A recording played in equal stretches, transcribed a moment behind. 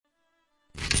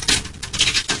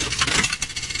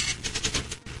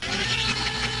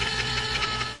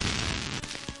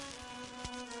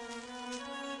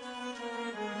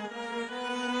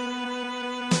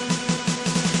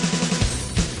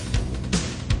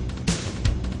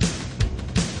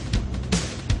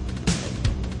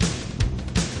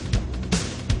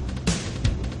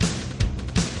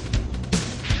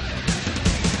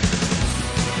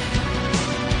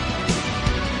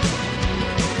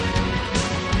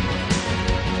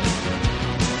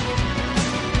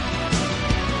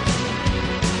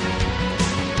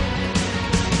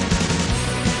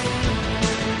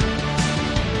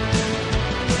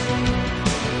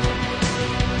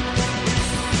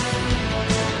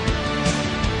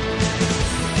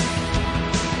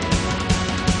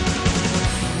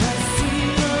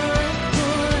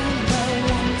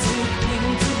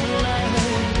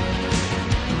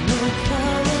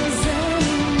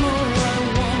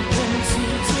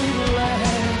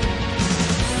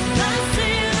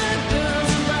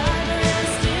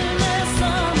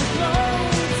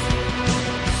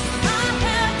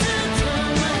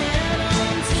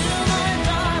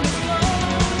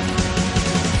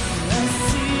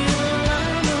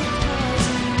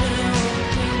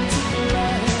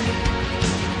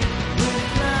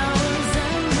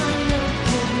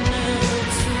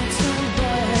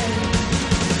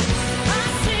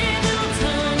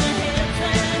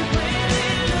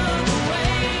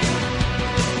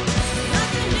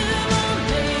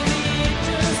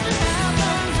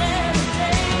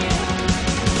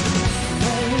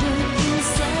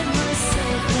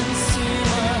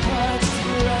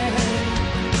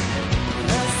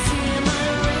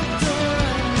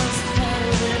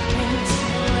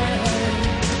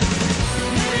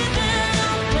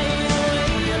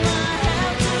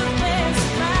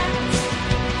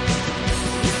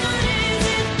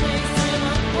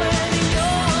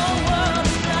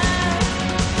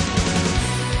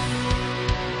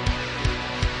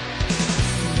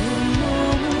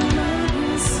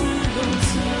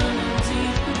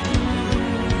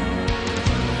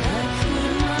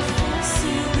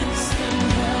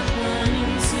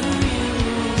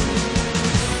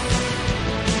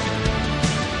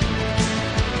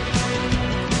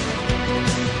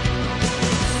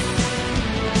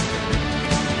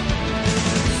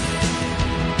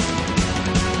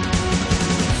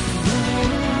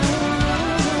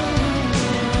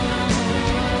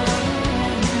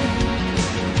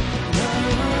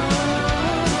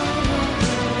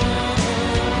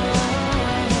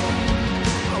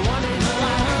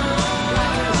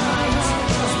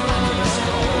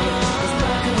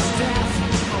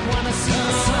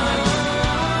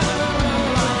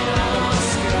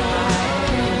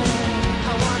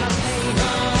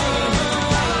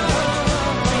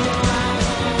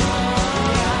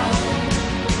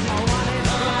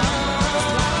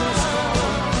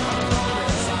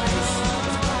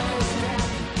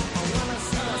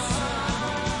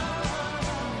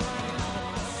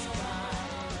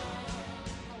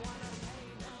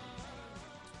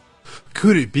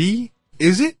Could it be?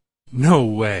 Is it? No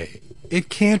way. It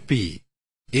can't be.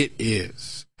 It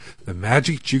is. The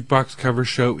Magic Jukebox Cover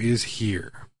Show is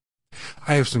here.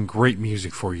 I have some great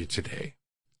music for you today.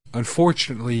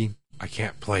 Unfortunately, I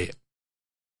can't play it.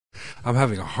 I'm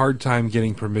having a hard time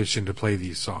getting permission to play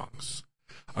these songs.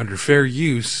 Under fair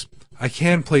use, I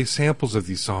can play samples of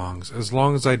these songs as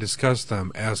long as I discuss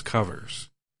them as covers.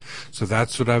 So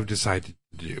that's what I've decided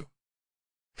to do.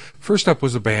 First up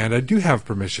was a band I do have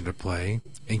permission to play,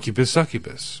 Incubus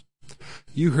Succubus.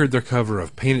 You heard their cover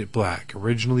of Paint It Black,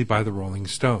 originally by the Rolling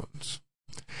Stones.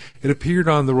 It appeared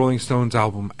on the Rolling Stones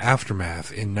album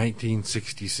Aftermath in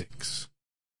 1966.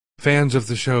 Fans of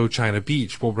the show China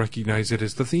Beach will recognize it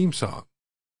as the theme song.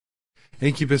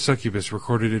 Incubus Succubus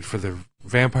recorded it for the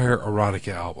Vampire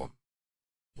Erotica album.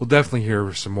 We'll definitely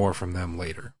hear some more from them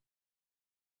later.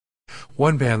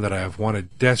 One band that I have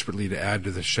wanted desperately to add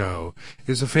to the show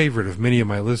is a favorite of many of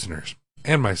my listeners,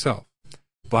 and myself,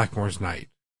 Blackmore's Night.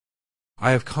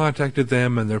 I have contacted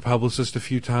them and their publicist a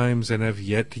few times and have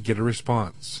yet to get a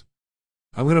response.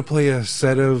 I'm going to play a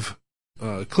set of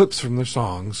clips from their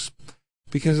songs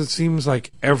because it seems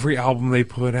like every album they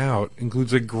put out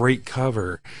includes a great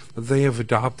cover that they have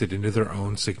adopted into their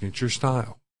own signature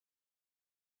style.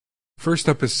 First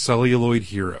up is Celluloid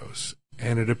Heroes,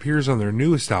 and it appears on their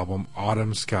newest album,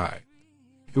 Autumn Sky.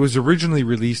 It was originally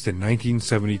released in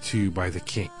 1972 by The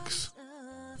Kinks.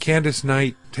 Candice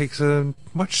Night takes a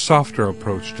much softer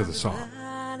approach to the song.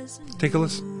 Take a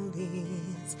listen.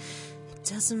 It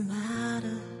doesn't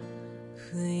matter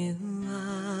who you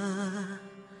are.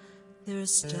 There are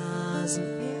stars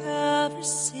in every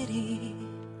city,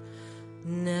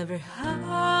 in every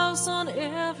house, on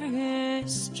every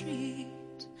street.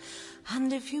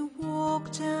 And if you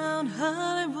walk down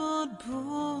Hollywood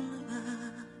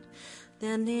Boulevard,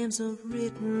 their names are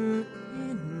written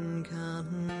in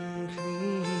concrete.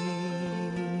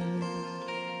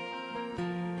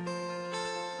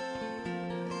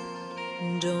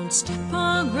 Don't step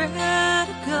on Greta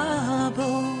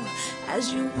Garbo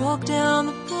as you walk down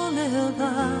the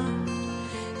boulevard.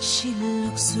 She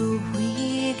looks so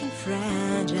weak and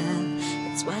fragile.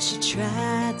 That's why she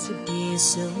tried to be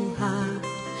so hard.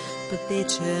 But they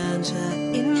turned her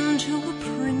into a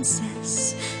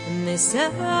princess, and they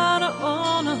set her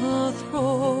on her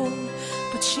throne.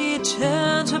 But she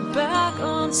turned her back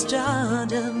on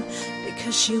stardom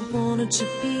because she wanted to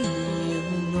be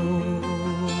alone.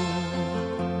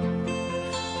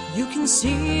 You can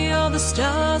see all the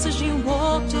stars as you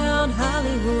walk down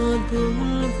Hollywood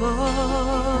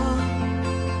Boulevard.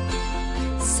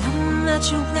 Some that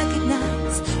you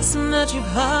recognize, some that you've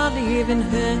hardly even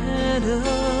heard of.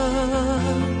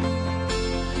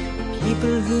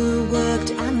 People who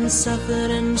worked and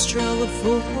suffered and struggled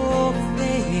for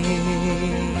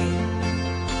fame.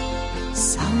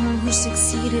 Some who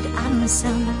succeeded and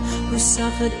some who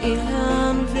suffered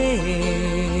in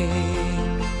vain.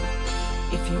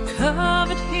 If you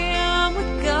covered him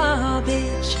with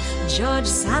garbage, George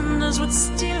Sanders would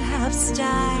still have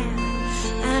style.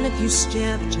 And if you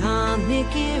stepped on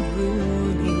Mickey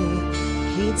Rooney,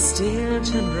 he'd still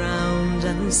turn round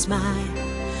and smile.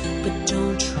 But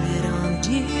don't tread on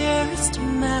dearest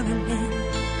Marilyn,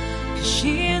 'cause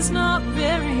she is not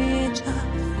very tough.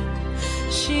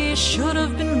 She should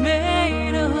have been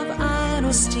made of iron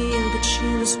or steel, but she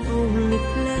was only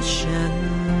flesh and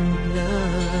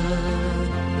blood.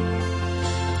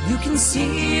 You can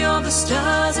see all the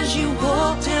stars as you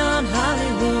walk down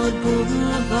Hollywood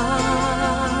Boulevard.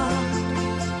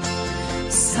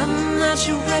 Some that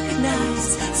you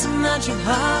recognize, some that you've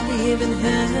hardly even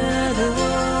heard of.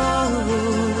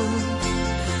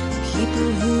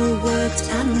 People who worked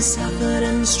and suffered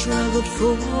and struggled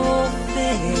for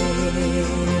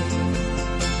fame.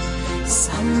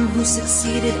 Some who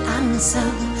succeeded and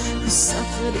some who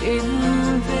suffered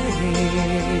in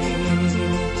vain.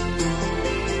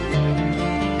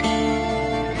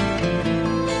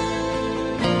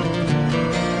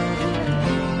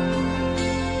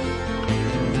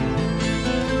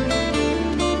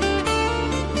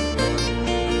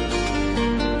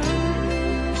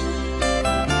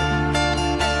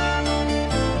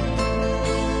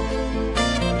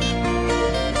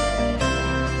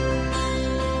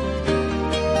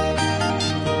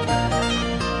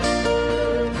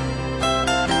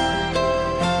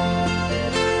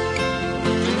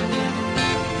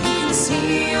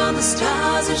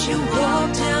 As you walk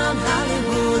down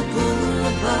Hollywood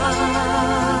Boulevard.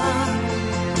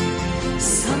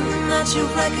 Some that you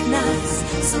recognize,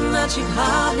 some that you've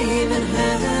hardly even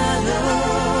heard of.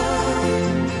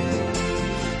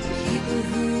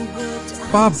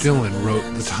 Bob Dylan wrote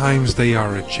The Times They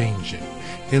Are A-Changin'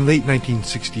 in late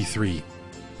 1963.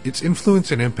 Its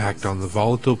influence and impact on the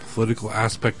volatile political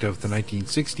aspect of the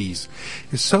 1960s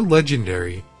is so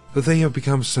legendary that they have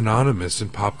become synonymous in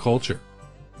pop culture.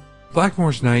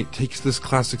 Blackmore's Night takes this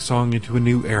classic song into a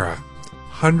new era,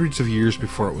 hundreds of years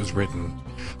before it was written,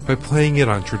 by playing it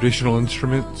on traditional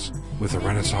instruments with a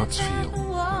Renaissance feel. The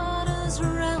waters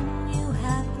around you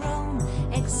have grown,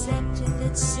 accepted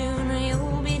that soon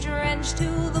you'll be drenched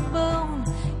to the bone.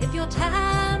 If your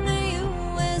time to you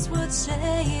is worth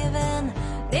saving,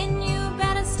 then you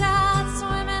better start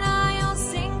swimming or you'll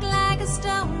sink like a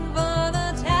stone, for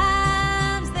the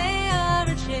times they are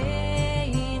a-changing.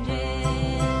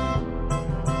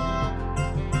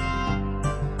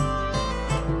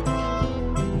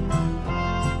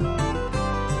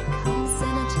 Come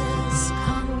senators,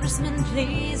 congressmen,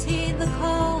 please heed the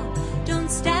call.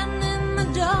 Don't stand in the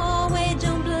doorway,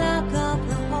 don't block up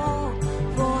the hall,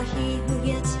 for he who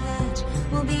gets hurt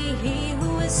will be he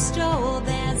who is stole.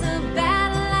 There's a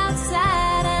battle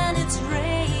outside and it's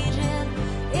raging.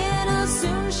 It'll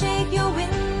soon shake your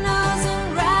windows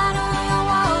and rattle your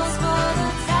walls, for the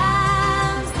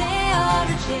times they are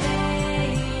a-changing.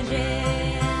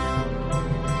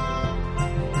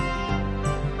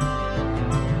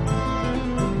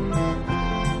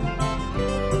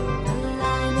 The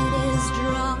line it is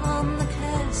drawn, the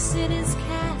curse it is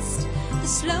cast. The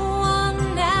slow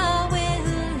one now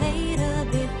will later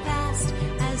be fast,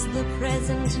 as the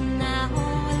present now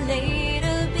will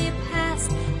later be past.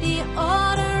 The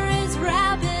order is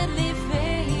rapidly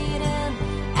fading,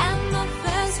 and the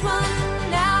first one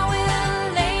now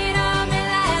will later be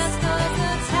last, 'cause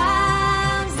the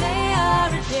times they are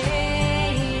a-changing.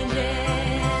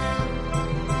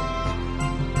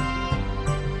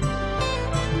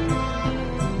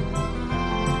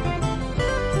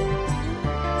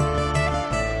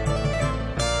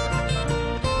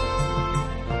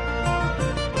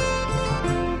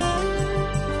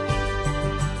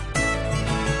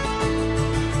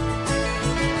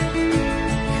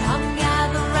 Come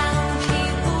gather round,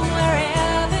 people,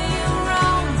 wherever you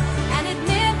roam, and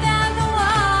admit that the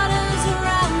waters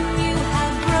around you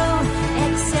have grown.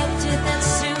 Accept it that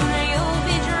soon you'll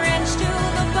be drenched to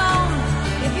the bone.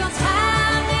 If your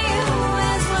time to you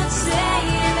is worth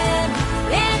saving,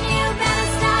 then you better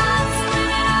start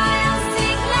swimming or you'll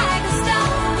sink like a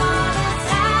stone, for the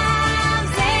times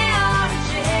they are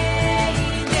a-changing.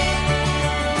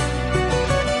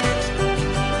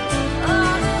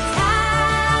 Oh, the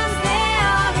times they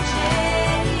are a-changing.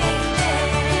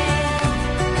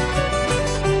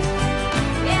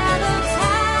 Yeah, the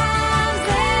times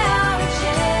they are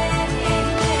a-changing.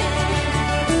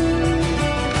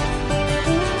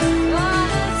 Oh,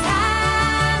 the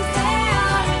times they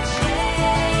are a-changing.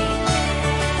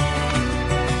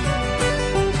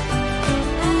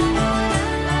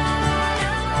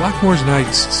 Blackmore's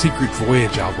Night's Secret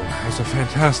Voyage album has a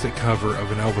fantastic cover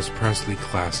of an Elvis Presley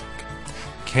classic,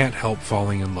 Can't Help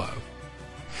Falling in Love.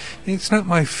 It's not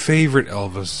my favorite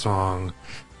Elvis song,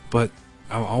 but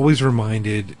I'm always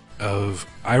reminded of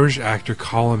Irish actor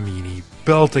Colm Meaney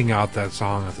belting out that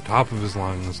song at the top of his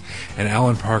lungs, and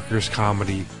Alan Parker's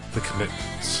comedy, The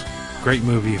Commitments. Great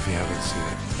movie if you haven't seen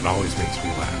it. It always makes me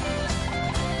laugh.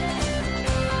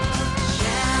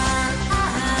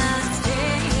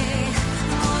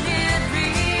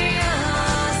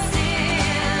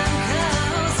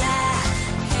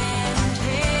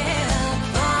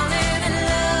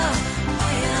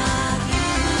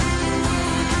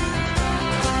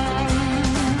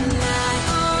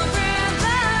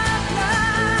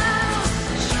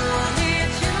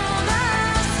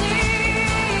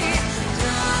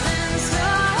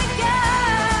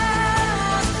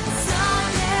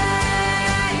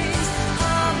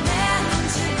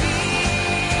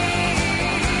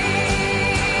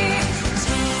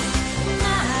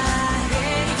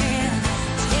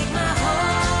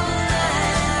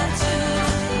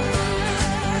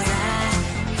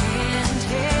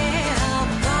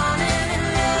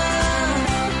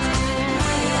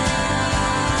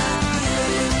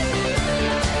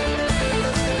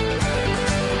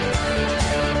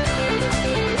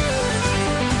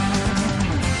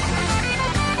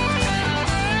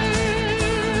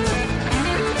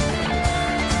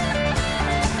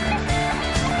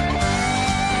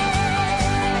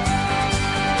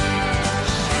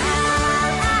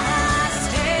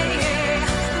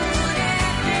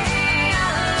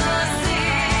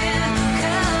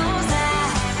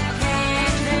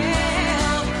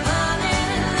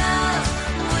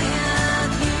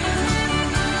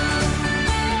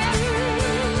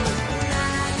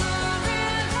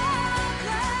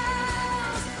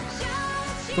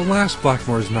 The last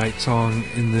Blackmore's Night song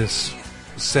in this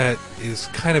set is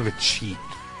kind of a cheat.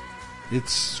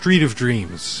 It's Street of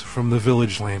Dreams from the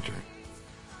Village Lantern.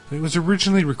 It was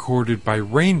originally recorded by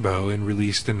Rainbow and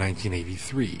released in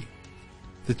 1983.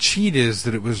 The cheat is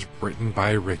that it was written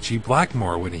by Ritchie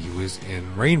Blackmore when he was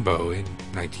in Rainbow in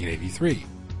 1983.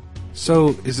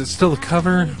 So, is it still a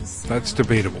cover? That's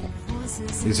debatable.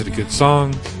 Is it a good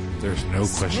song? There's no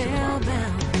question about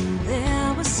that.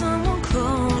 There was someone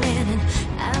calling and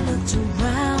I looked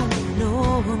around, but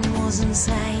no one was in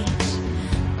sight.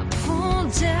 I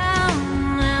pulled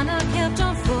down and I kept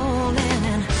on falling,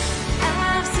 and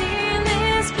I've seen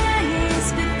this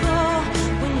place before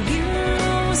when you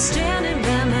were standing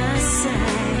by my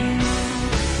side.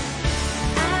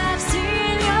 I've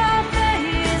seen your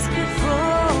face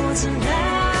before tonight.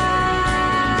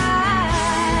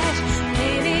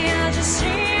 Maybe I just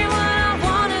see what I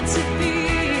wanted to be.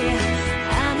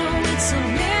 I know it's a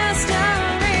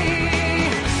mystery.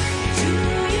 Do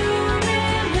you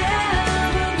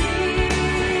remember me?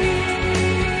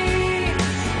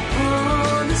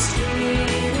 On the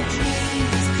street of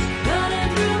dreams, running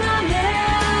through my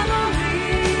memory.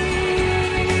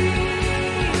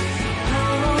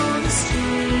 On the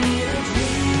street of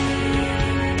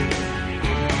dreams.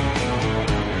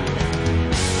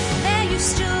 There you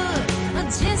stood, a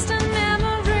distant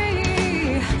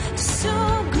memory,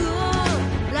 so good,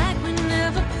 like we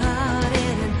never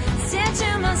parted. And said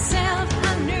to myself,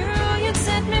 I knew you'd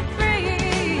set me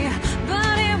free.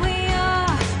 But here we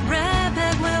are, right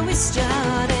back where we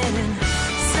started. And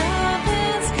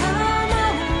something's come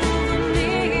over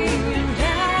me, and I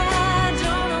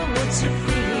don't know what to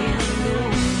feel.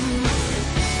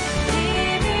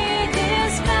 Maybe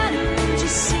this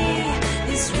fantasy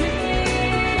is real.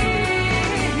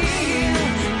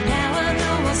 Now I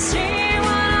know I see what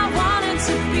I wanted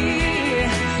to be.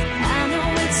 I know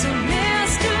it's a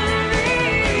mystery.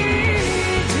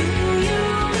 Do you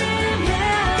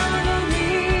remember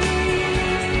me?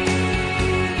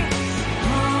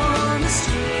 On the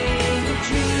street of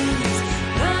dreams,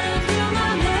 running through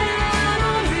my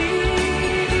memory.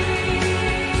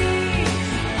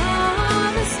 On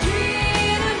the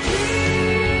street of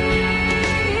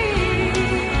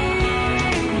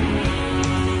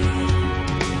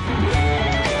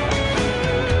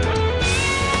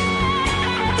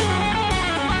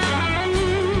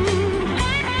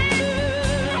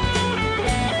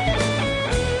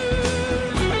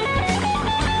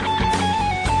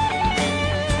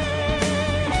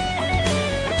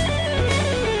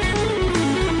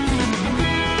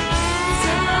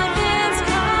Something's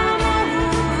come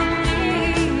over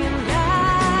me, and I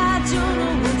don't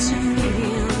know what to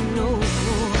feel, no.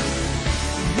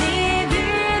 Maybe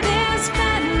this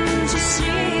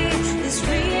fantasy is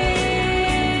real.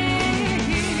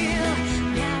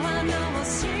 Now I know I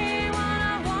see what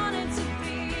I wanted to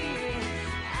be.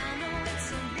 I know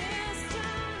it's a mystery.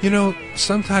 You know,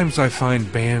 sometimes I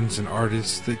find bands and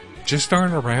artists that just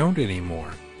aren't around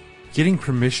anymore. Getting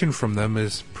permission from them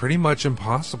is pretty much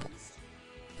impossible.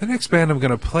 The next band I'm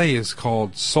going to play is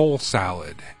called Soul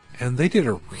Salad, and they did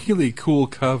a really cool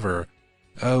cover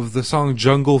of the song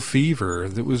Jungle Fever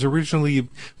that was originally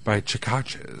by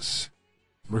Chakachas,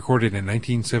 recorded in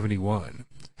 1971.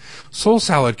 Soul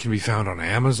Salad can be found on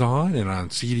Amazon and on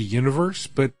CD Universe,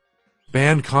 but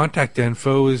band contact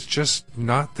info is just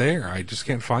not there. I just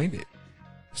can't find it.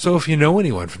 So if you know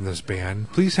anyone from this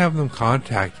band, please have them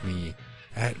contact me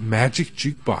at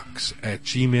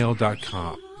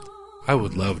magicjukebox@gmail.com. I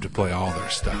would love to play all their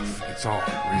stuff. It's all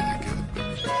really good.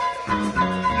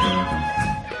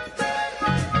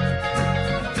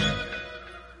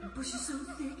 Bush is so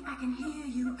thick I can hear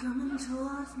you coming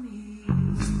towards me.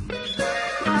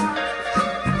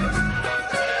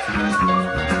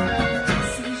 I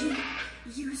see you,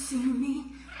 you see me.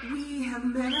 We have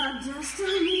met our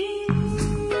destiny.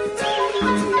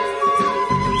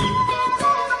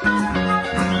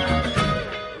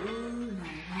 Ooh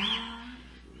la la,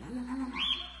 la la la la.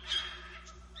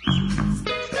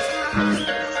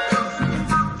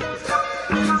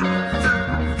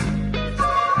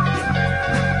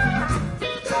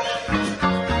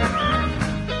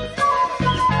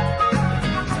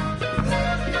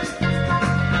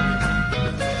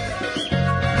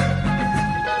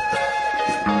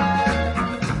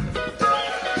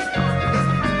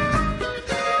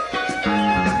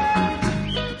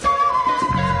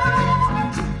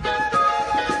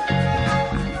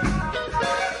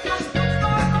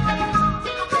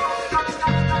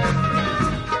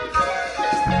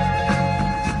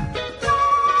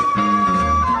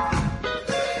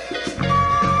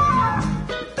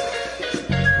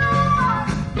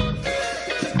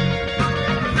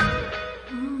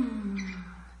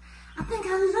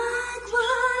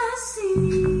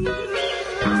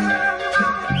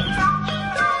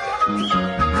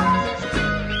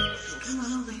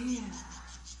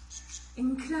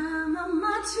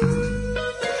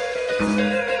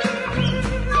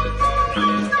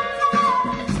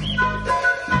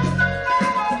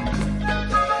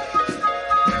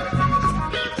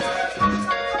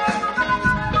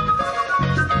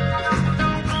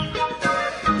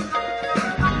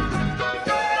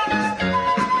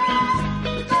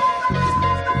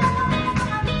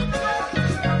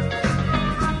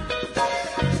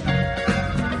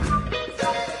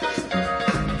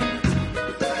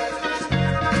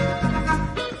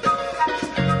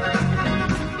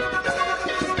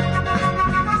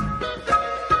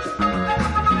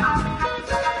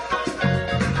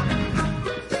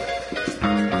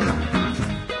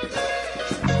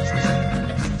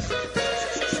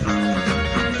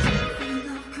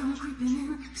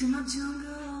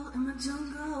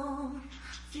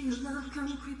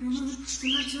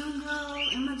 jungle,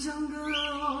 in my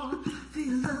jungle.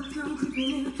 Feel love come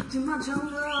creeping into my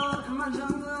jungle, in my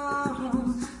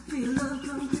jungle. Feel love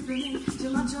come creeping into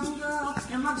my jungle,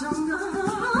 in my jungle.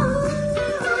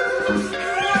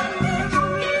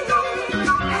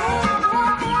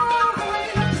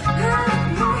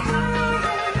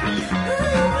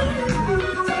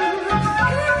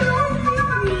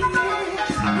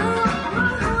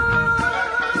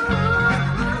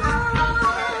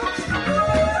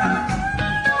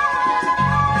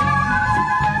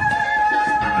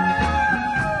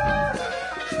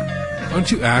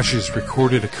 Unto Ashes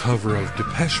recorded a cover of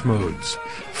Depeche Mode's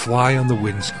Fly on the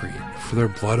Windscreen for their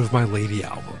Blood of My Lady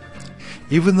album.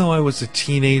 Even though I was a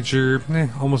teenager,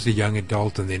 almost a young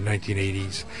adult in the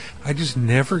 1980s, I just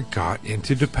never got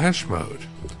into Depeche Mode.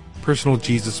 Personal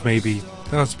Jesus maybe,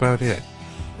 that's about it.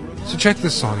 So check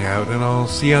this song out and I'll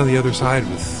see you on the other side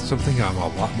with something I'm a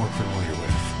lot more familiar with.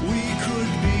 We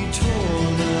could be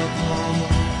torn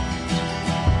apart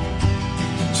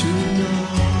tonight.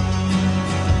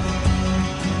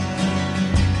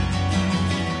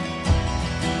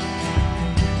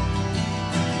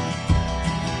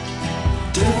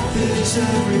 Death is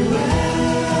everywhere.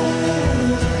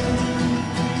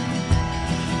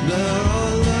 There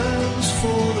are lambs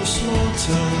for the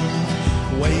slaughter,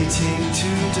 waiting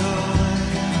to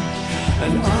die,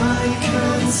 and I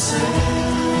can sense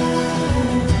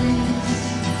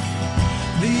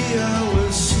the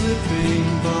hours slipping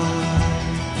by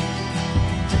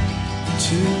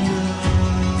tonight.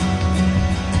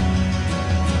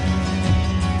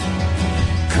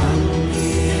 Come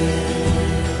here,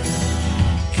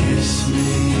 kiss me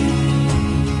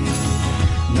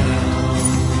now.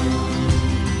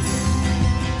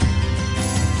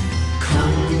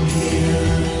 Come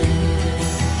here,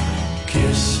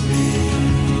 kiss me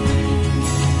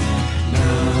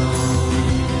now.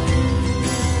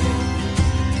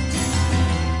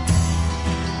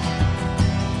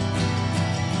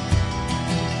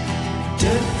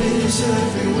 Death is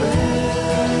everywhere.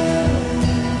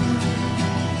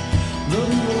 The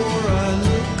more I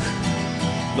look,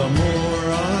 the more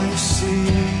I see,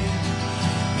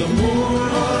 the more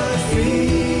I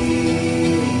feel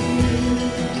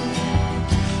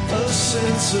a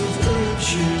sense of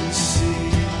urgency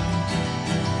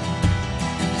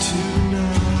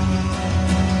tonight.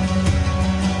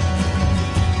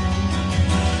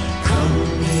 Come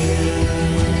here,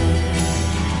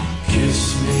 kiss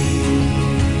me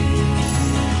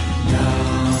now.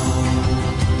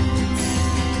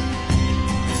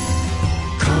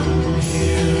 Come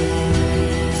here,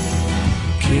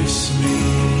 kiss me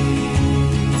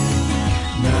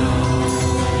now.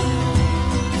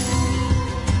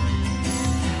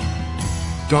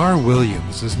 Dar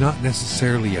Williams is not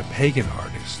necessarily a pagan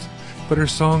artist, but her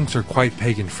songs are quite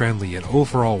pagan-friendly and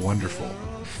overall wonderful.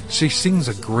 She sings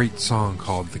a great song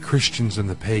called The Christians and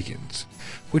the Pagans,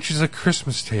 which is a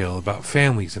Christmas tale about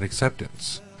families and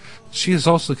acceptance. She has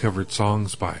also covered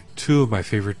songs by two of my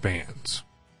favorite bands.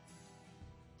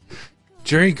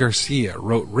 Jerry Garcia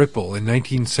wrote Ripple in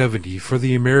 1970 for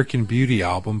the American Beauty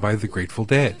album by the Grateful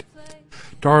Dead.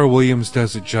 Dara Williams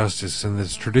does it justice in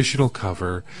this traditional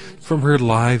cover from her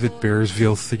Live at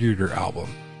Bearsville Theater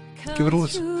album. Give it a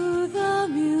listen. To the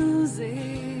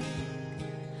music,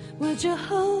 would you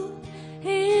hold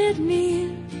it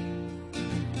near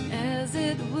as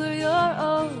it were your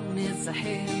own? It's a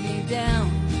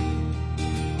hand-me-down.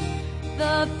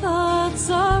 The thoughts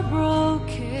are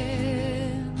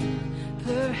broken,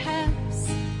 perhaps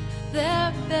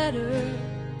they're better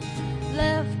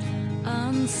left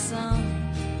unsung.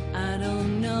 I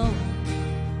don't know,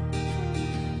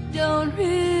 don't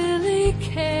really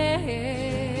care.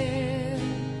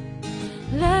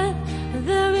 Let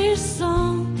there be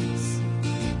songs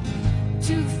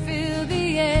to fill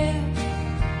the air.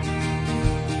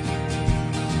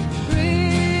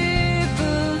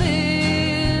 Ripple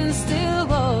in still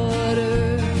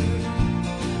water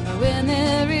when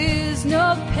there is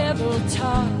no pebble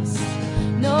toss,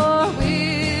 nor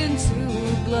wind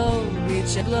to blow.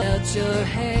 Reach out your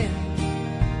hand.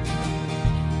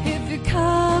 If your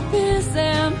cup is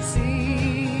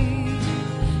empty,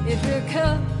 if your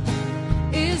cup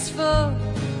is full,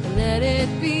 let it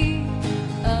be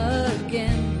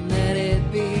again, let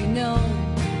it be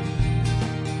known.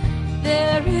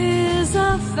 There is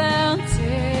a fountain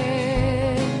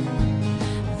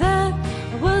that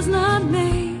was not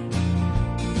made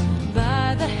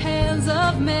by the hands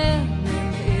of men,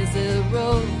 and is a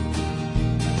road,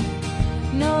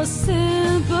 no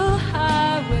simple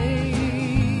highway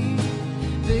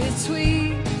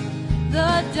between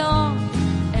the dawn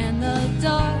and the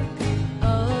dark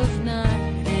of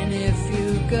night. And if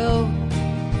you go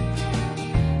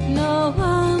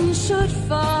should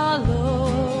follow,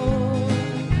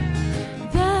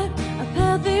 that a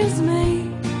path is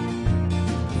made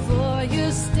for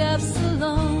your steps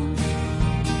alone.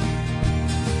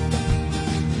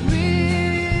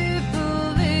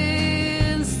 Ripple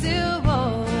in still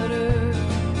water,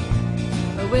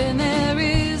 when there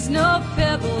is no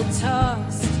pebble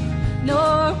tossed,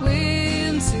 nor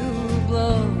wind to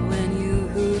blow, when you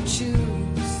who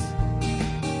choose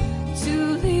to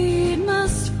lead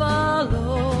must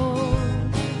follow.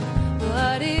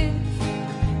 But if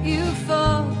you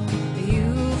fall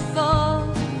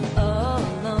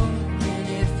alone. And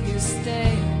if you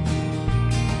stay,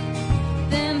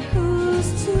 then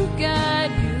who's to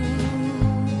guide you?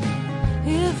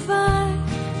 If I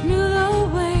knew the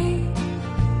way,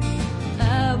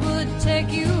 I would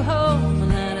take you home.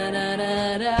 La da da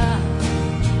da da.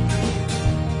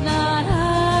 La da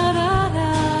da da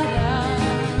da.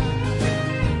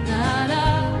 La da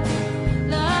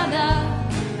la da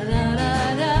la da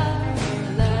da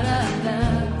la da da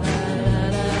la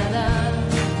da da.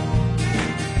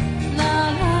 La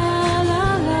la la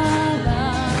la la.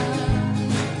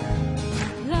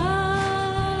 La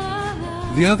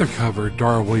la. The other cover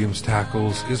Dar Williams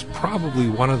tackles is probably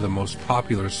one of the most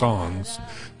popular songs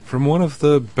from one of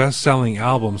the best-selling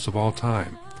albums of all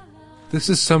time. This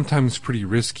is sometimes pretty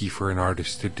risky for an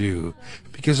artist to do,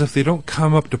 because if they don't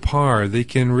come up to par, they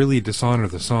can really dishonor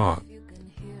the song.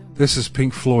 This is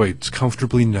Pink Floyd's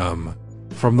Comfortably Numb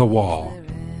from The Wall,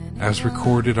 as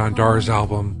recorded on Dar's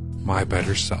album My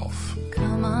Better Self.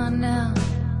 Come on now,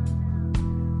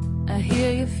 I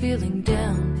hear you feeling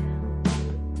down.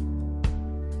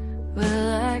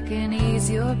 Well, I can ease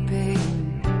your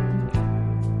pain,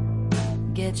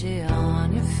 get you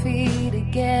on your feet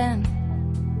again.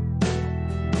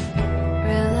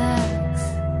 Relax,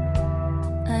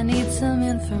 I need some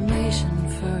information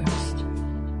first,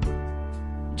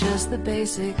 just the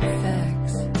basic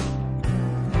facts.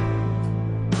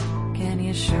 Can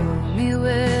you show me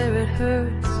where it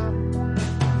hurts?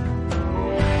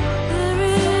 There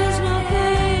is no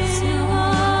place you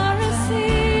are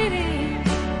receding,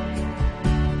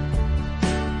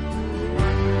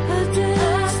 a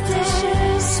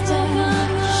destination stuck on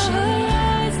the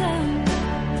horizon.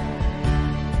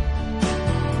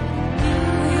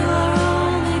 You are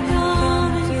only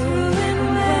coming through in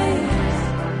waves.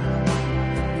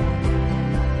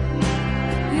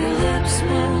 Your lips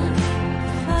move,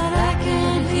 but I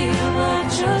can't hear what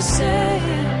you're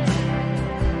saying.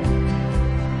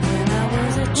 When I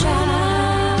was a child,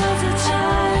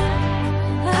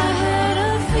 I had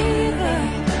a fever.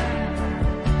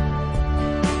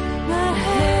 My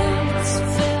hands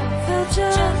felt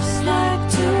just like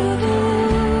two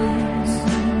balloons.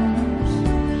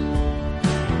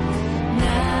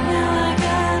 Now I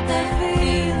got that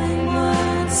feeling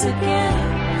once again.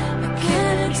 I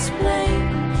can't explain,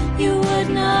 you would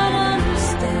not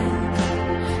understand.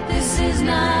 This is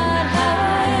not how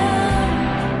I am.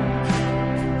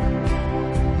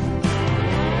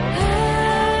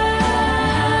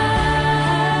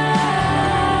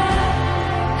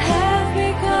 I have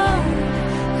become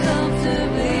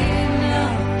comfortably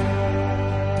numb.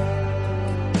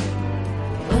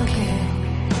 Okay,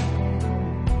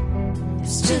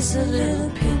 it's just a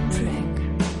little pinprick.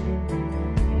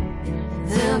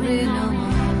 There'll be no more.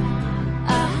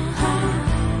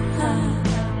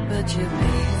 But you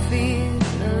may feel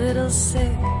a little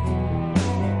sick.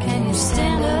 Can you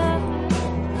stand up?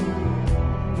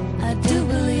 I do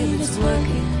believe it's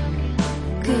working.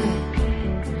 Good.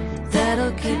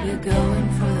 That'll keep you going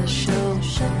for the show.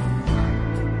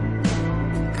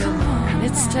 Come on,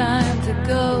 it's time to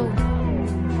go.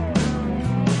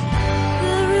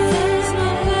 There is no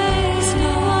place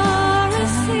you are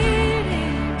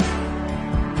receding.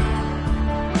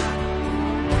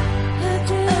 A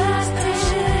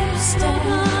destination stuck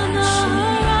on the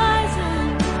horizon.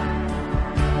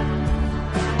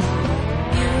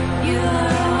 You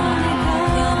are only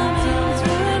coming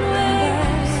through in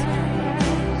waves.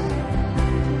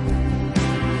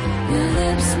 Your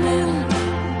lips move,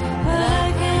 but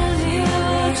I can't hear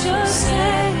what you're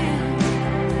saying.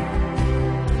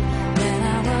 When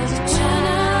I was a child,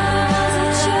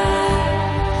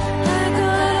 I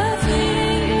got a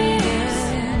feeling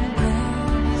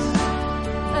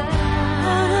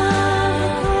out of the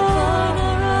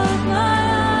corner of my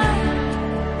eye.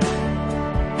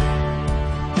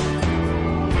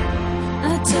 I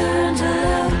turned to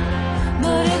look,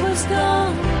 but it was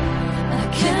gone. I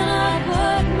cannot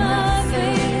put my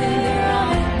finger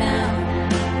on it now.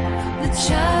 The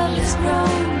child is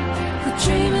grown, the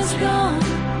dream is gone.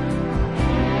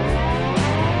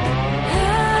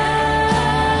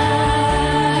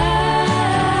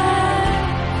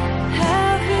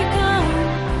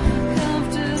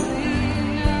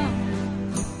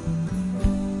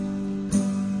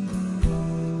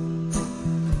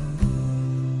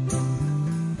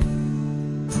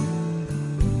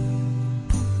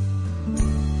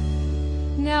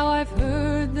 I've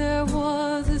heard there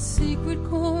was a secret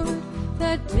chord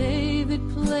that David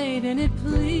played and it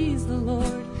pleased the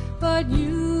Lord. But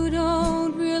you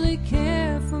don't really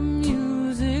care for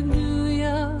music, do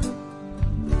ya?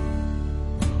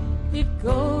 It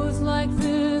goes like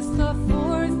this: the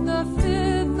fourth, the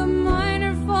fifth, the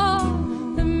minor fall,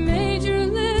 the major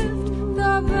lift,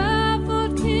 the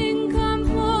baffled king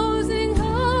composing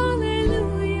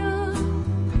hallelujah.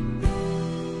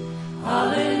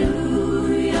 Hallelujah.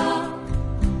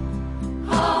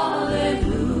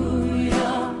 Hallelujah.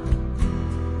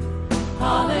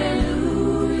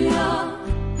 Hallelujah.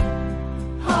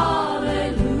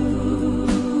 Hallelujah.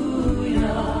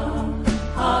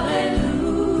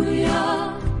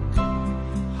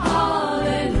 Hallelujah.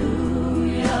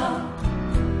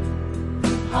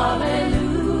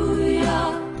 Hallelujah.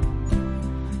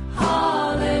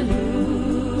 Hallelujah.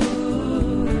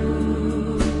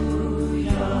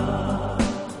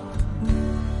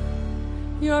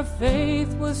 Your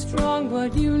faith was strong,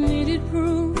 but you needed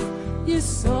proof. You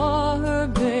saw her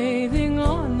bathing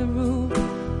on the roof.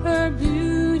 Her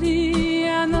beauty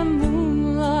and the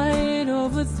moonlight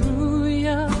overthrew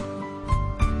ya.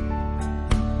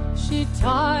 She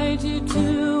tied you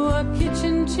to a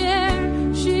kitchen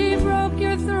chair. She broke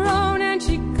your throne and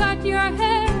she cut your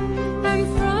hair. And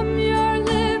from your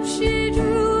lips she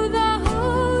drew the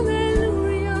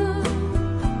hallelujah.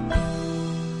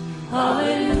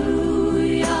 Hallelujah.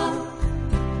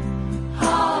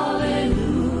 Hallelujah.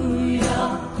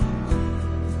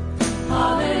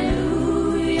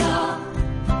 Hallelujah.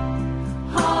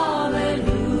 Hallelujah.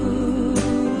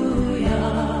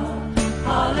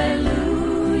 Hallelujah.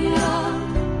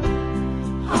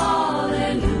 Hallelujah.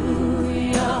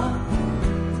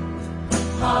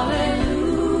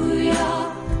 Hallelujah.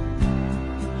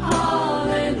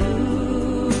 Hallelujah.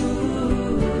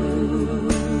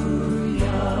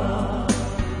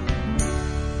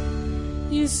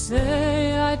 You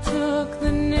say I took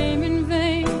the name in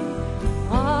vain.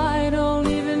 I don't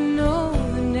even know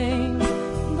the name.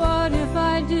 But if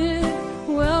I did,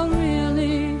 well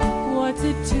really, what's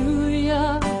it to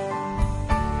ya?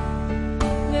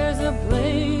 There's a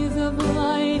blaze of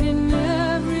light in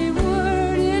every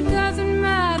word. It doesn't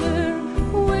matter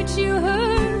which you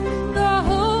heard, the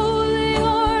holy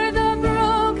or the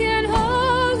broken.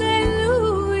 Hallelujah.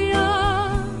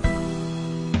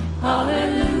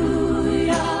 Hallelujah.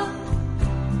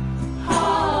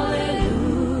 Hallelujah.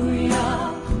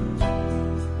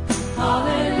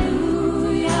 Hallelujah.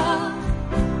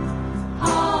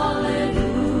 Hallelujah.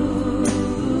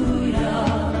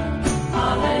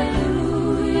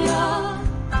 Hallelujah.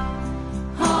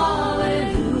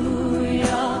 Hallelujah.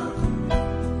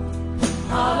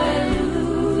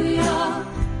 Hallelujah.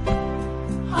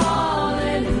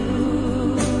 Hallelujah.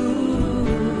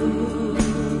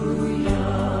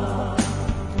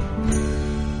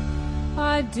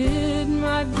 I did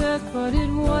my best, but it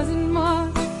wasn't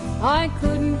much. I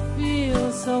couldn't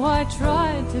feel, so I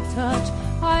tried to touch.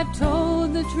 I've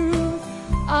told the truth,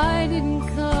 I didn't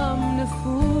come to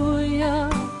fool ya.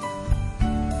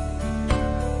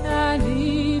 And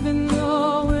even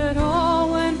though it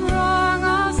all went wrong,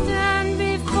 I'll stand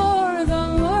before the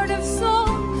Lord of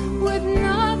Song with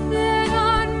nothing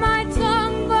on my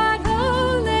tongue but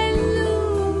hallelujah.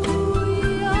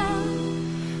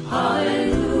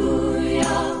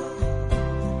 Hallelujah.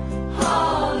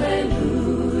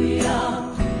 Hallelujah.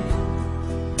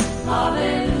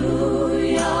 Hallelujah.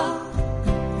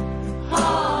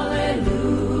 Hallelujah. Hallelujah.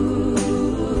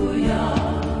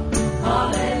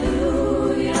 Hallelujah.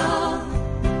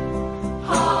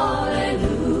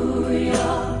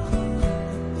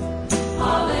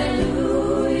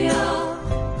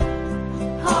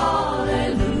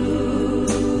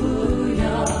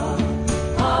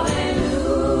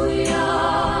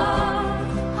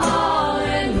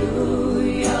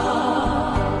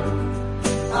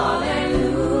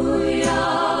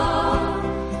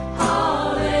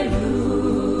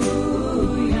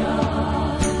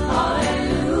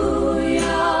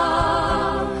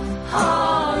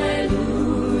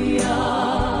 Hallelujah.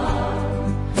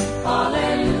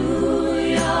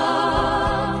 Hallelujah.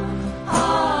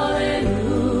 Hallelujah.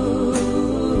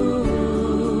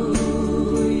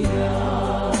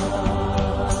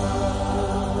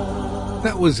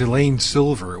 That was Elaine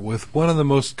Silver with one of the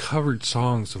most covered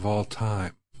songs of all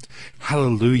time,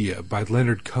 Hallelujah by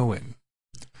Leonard Cohen.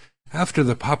 After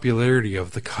the popularity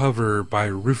of the cover by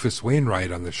Rufus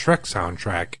Wainwright on the Shrek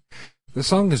soundtrack, the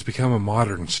song has become a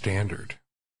modern standard.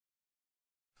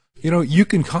 You know, you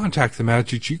can contact the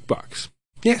Magic Jukebox.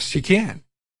 Yes, you can.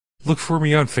 Look for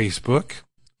me on Facebook,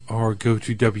 or go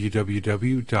to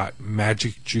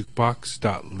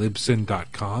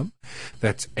www.magickjukebox.libsyn.com.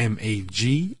 That's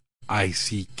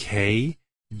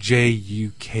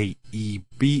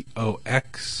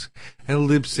MAGICKJUKEBOX, and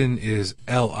Libsyn is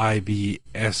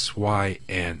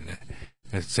LIBSYN.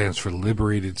 That stands for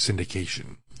Liberated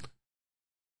Syndication.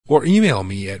 Or email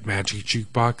me at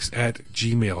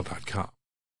magickjukebox@gmail.com.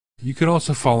 You can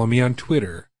also follow me on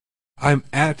Twitter. I'm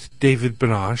at David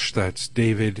Banache. That's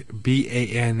David,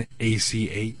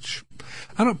 BANACH.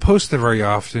 I don't post there very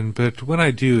often, but when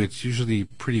I do, it's usually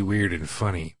pretty weird and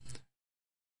funny.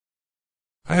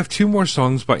 I have 2 more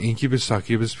songs by Incubus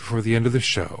Succubus before the end of the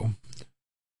show.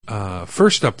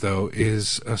 First up, though,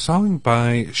 is a song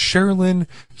by Sherilyn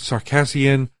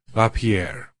Sarkassian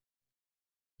Lapierre,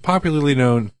 popularly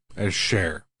known as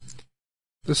Cher.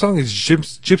 The song is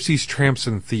Gypsies, Tramps,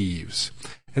 and Thieves,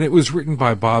 and it was written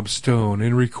by Bob Stone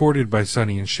and recorded by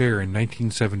Sonny and Cher in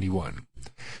 1971.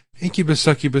 Incubus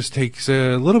Succubus takes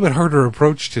a little bit harder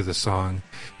approach to the song,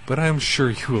 but I'm sure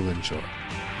you will enjoy.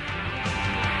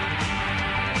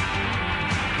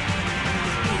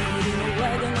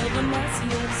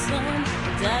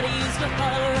 Daddy used to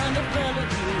holler on the belly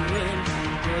when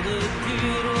brother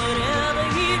did whatever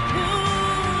he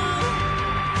could.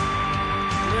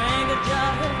 Drank a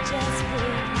jar of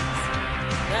jaspers,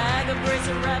 bag a brace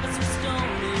of rabbits with stone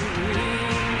in me.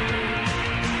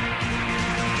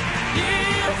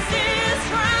 This is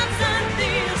crimes and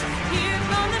thieves, here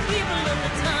from the people of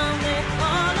the town they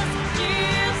call us.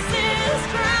 This is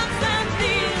crimes and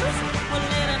thieves, one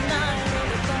late at night when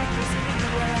the darkness is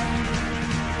around.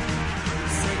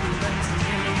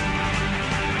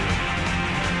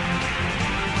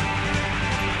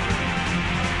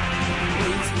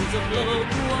 Was a blow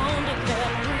on the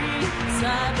Capri,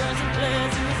 sideburns and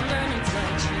flares, he was learning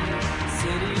Tai Chi.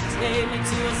 Said he'd take me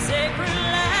to a sacred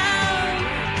land.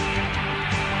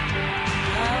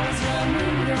 I was young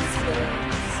and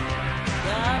restless,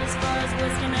 got as far as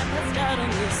whiskey and passed out on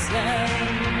the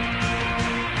sand.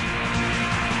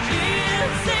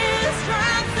 This is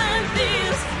crimes and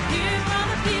thieves, here from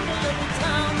the people of the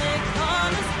town they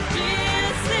call us.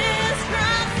 This is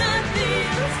crimes and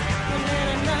thieves, one late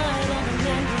at night on the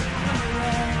land.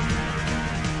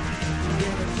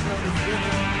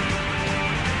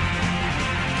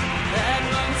 That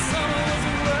long summer was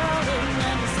a world of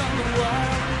madness on the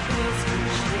wild Western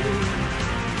shore.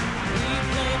 We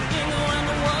played bingo and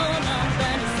the one-armed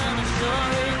bandits on the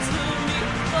shore. It took me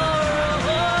for a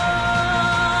while.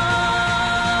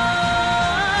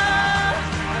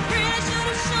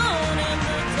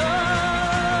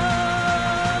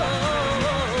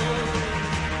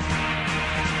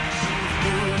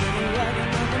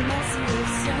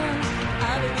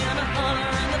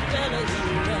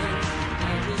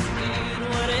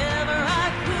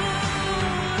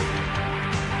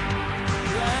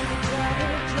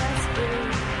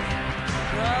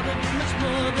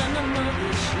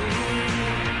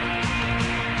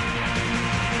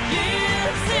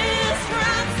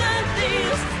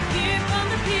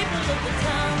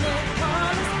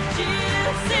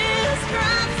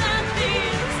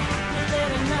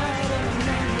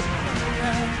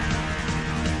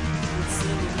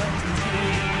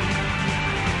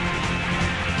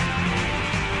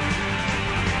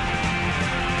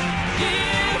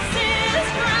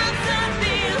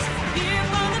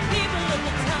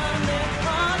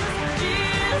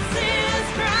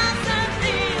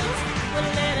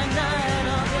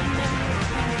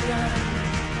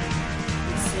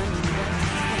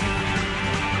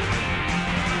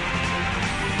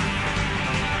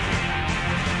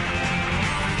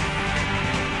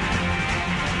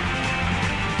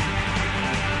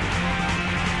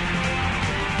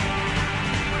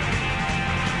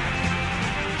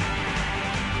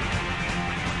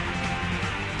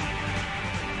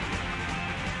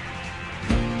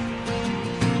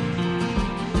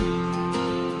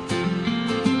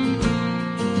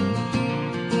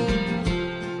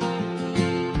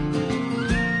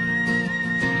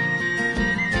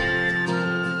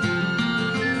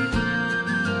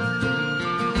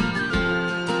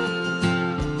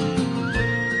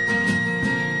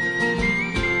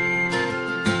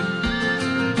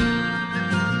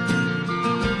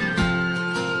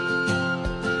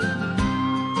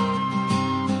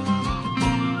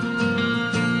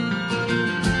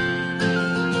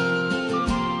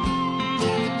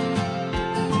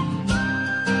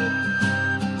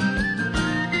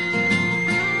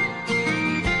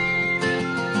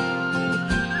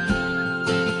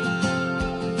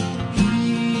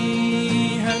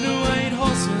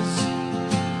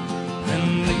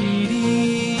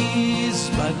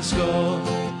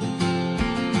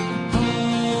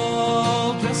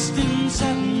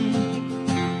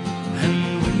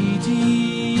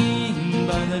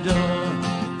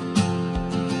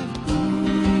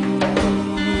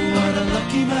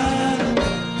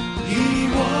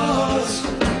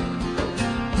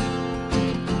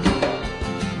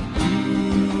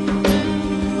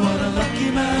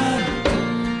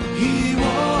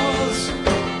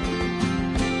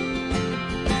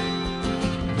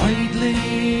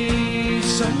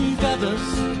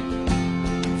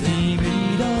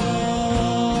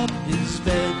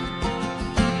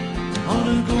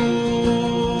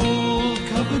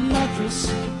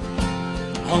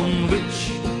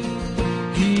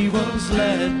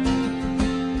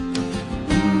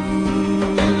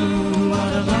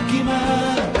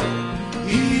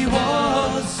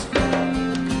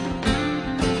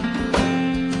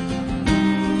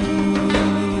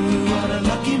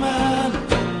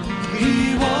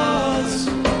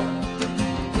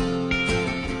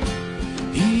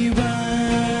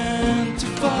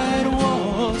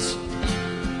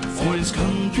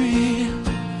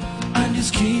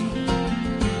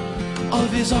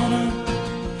 His honor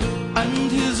and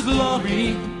His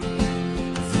glory,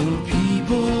 the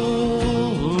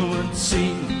people would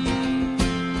sing.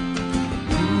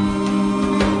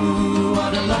 Ooh,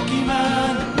 what a lucky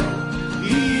man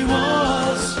he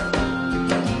was.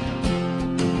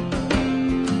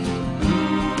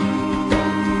 Ooh,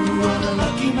 what a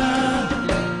lucky man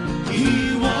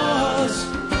he was.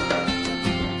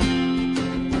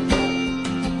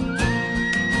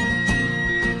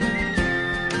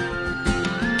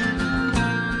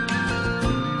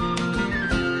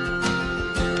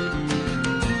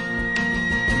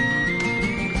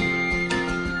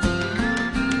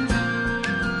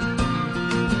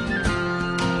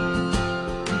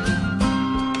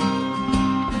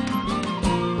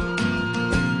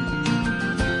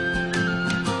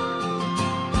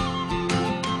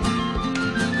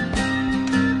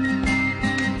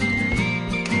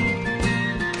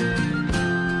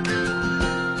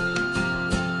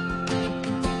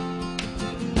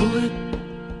 Bullet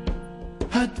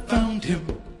had found him.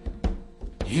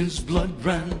 His blood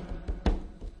ran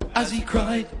as he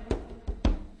cried.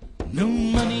 No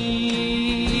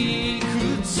money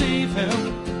could save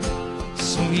him,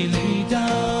 so he lay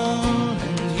down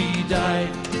and he died.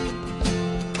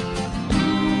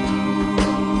 Ooh,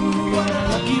 what a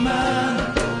lucky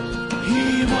man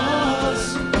he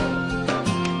was.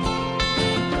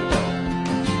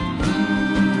 Ooh,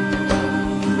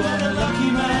 what a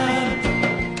lucky man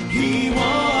he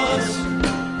was.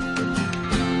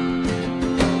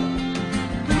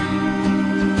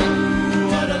 Ooh,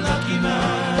 what a lucky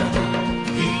man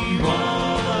he was.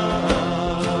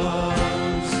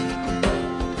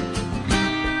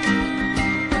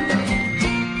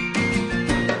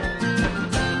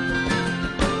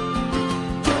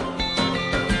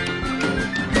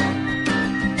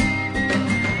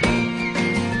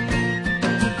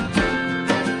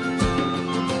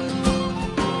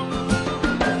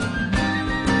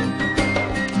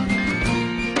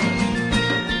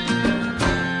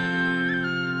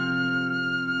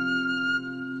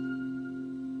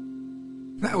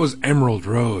 That was Emerald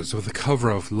Rose with a cover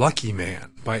of Lucky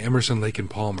Man by Emerson, Lake and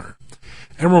Palmer.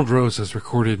 Emerald Rose has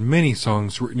recorded many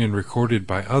songs written and recorded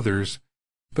by others,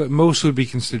 but most would be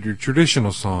considered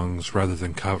traditional songs rather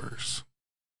than covers.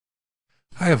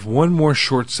 I have one more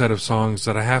short set of songs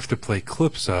that I have to play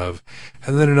clips of,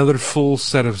 and then another full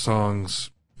set of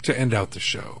songs to end out the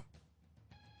show.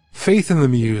 Faith and the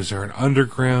Muse are an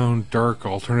underground, dark,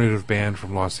 alternative band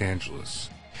from Los Angeles.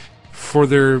 For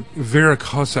their Vera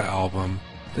Cosa album,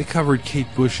 they covered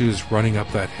Kate Bush's Running Up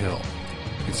That Hill.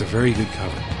 It's a very good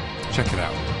cover. Check it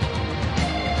out.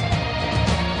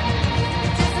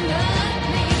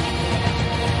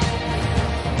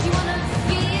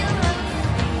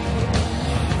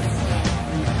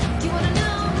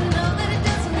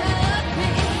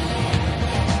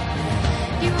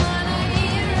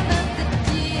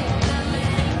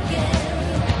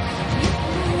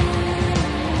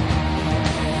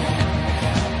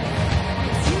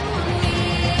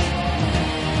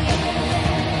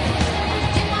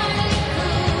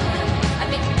 I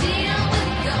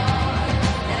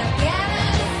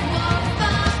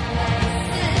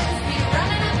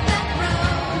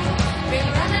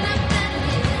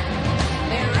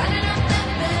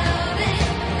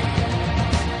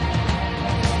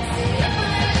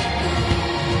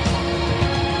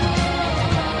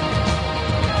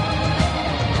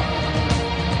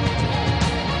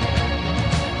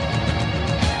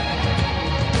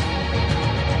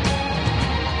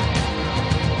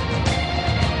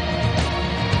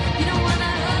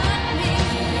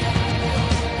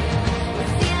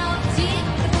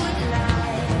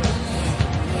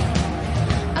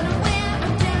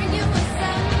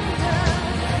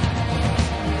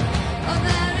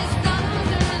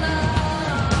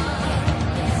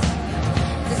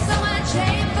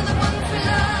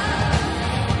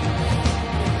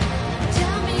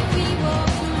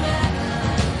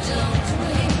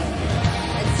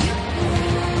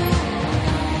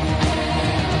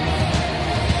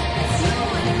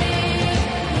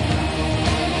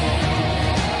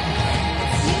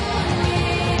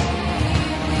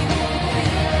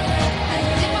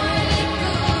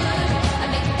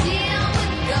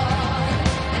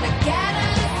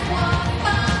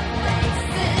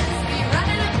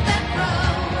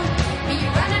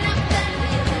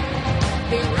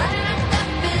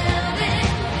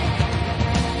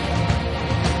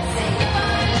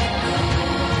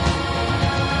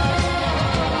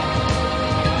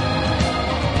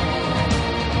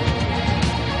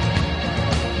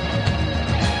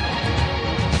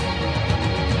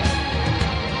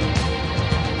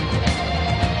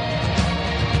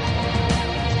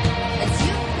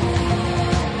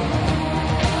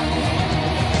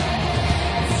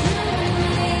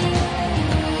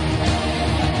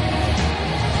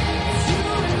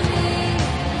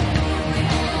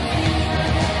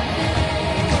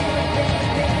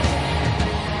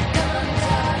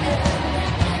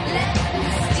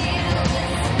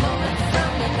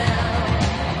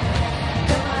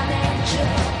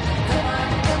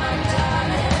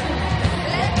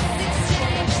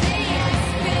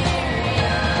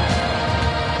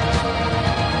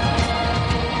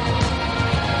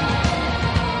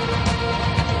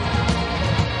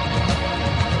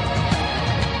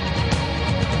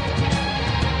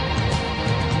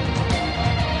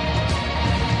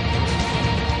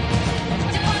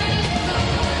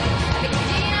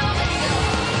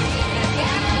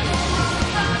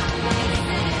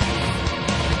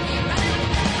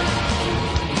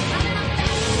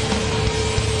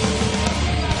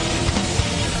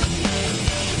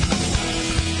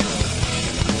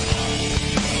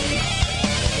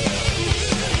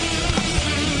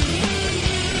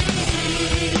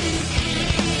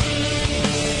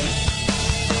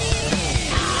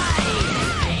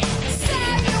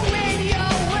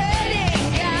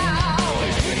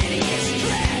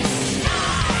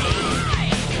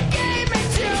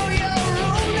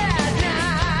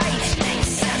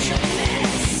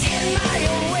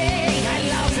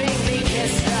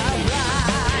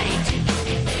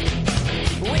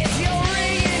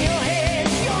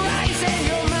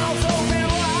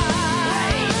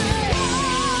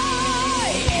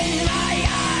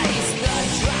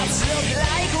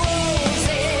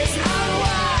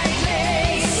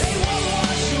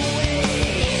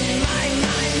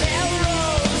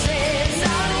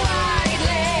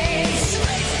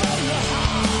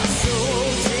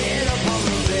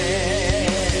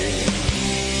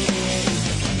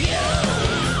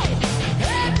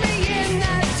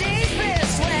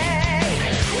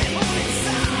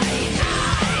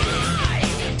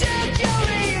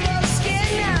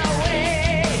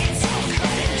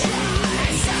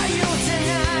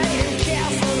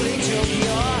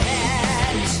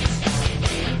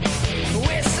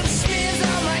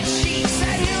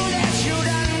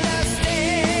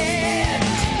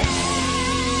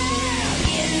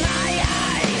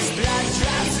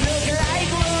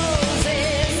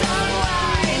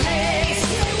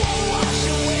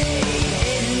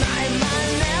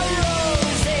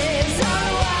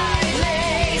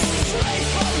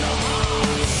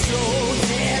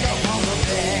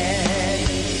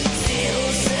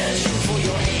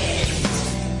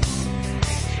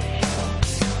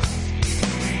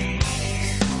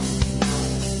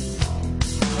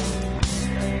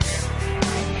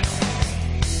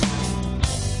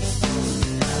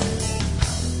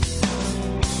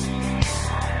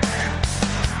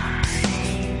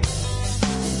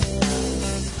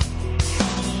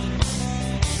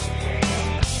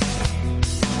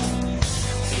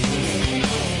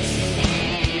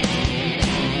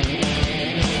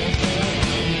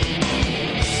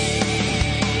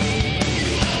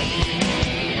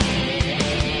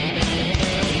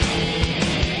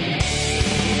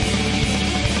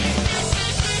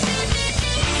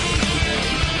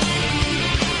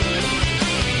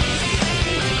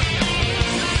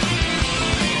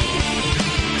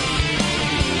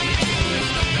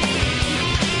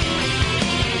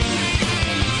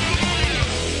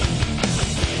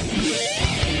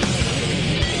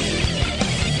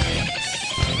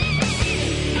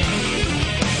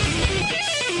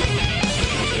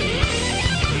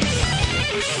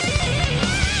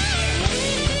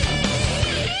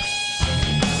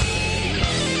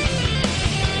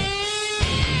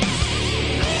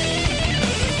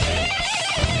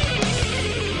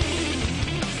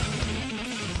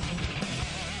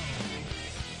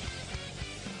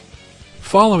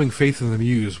Following Faith in the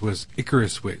Muse was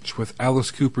Icarus Witch with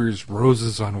Alice Cooper's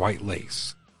Roses on White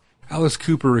Lace. Alice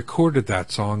Cooper recorded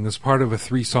that song as part of a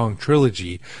 3-song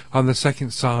trilogy on the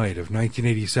second side of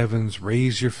 1987's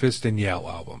Raise Your Fist and Yell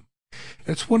album.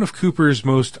 It's one of Cooper's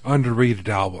most underrated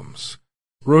albums.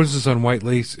 Roses on White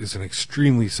Lace is an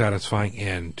extremely satisfying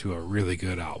end to a really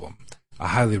good album. I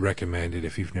highly recommend it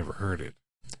if you've never heard it.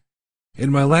 In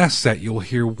my last set, you'll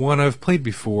hear one I've played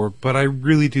before, but I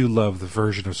really do love the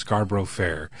version of Scarborough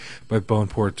Fair by Bone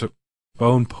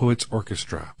Poets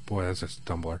Orchestra. Boy, that's a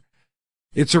stumbler.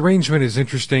 Its arrangement is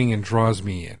interesting and draws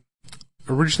me in.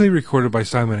 Originally recorded by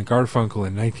Simon & Garfunkel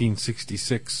in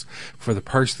 1966 for the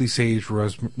Parsley, Sage,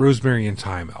 Rosemary and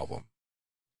Thyme album.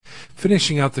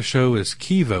 Finishing out the show is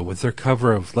Kiva with their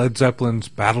cover of Led Zeppelin's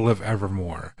Battle of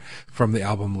Evermore from the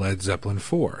album Led Zeppelin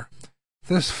 4.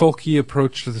 This folky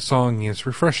approach to the song is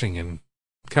refreshing and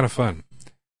kind of fun.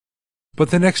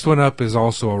 But the next one up is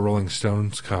also a Rolling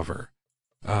Stones cover.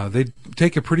 They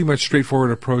take a pretty much straightforward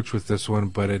approach with this one,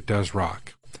 but it does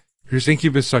rock. Here's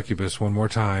Incubus Succubus one more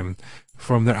time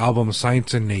from their album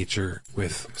Science and Nature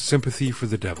with Sympathy for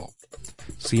the Devil.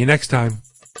 See you next time.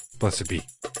 Blessed be.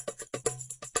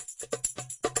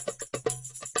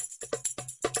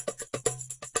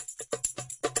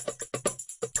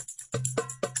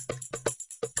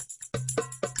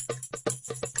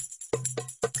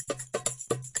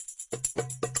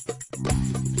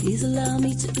 Please allow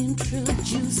me to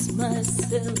introduce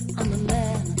myself. I'm a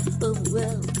man of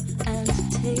wealth and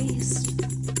taste.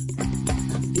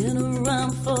 I've been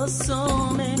around for so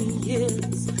many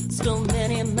years, stole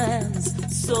many a man's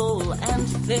soul and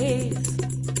faith.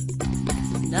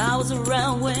 And I was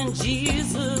around when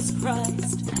Jesus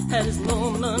Christ had his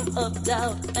moment of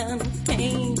doubt and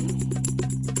pain.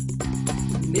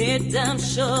 Made damn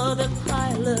sure that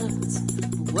Pilate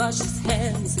washed his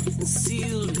hands and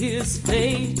sealed his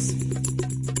fate.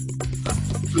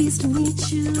 Pleased to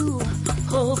meet you,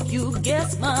 hope you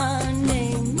guess my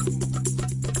name.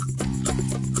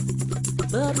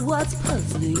 But what's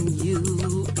puzzling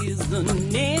you is the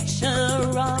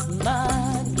nature of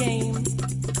my game.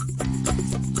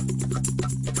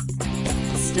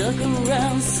 Stuck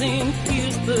around St.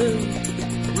 Petersburg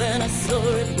when I saw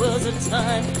it was a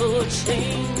time for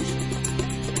change.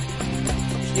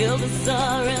 Killed the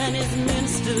Tsar and his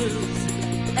ministers,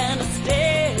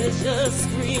 Anastasia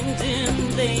screamed in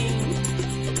vain.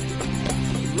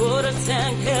 He rode a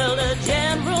tank, held a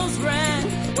general's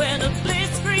rank, when the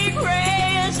blitzkrieg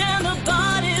rage and the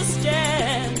bodies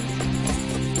stand.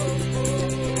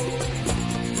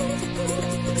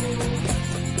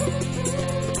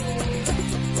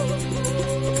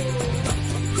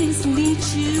 Pleased to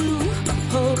meet you,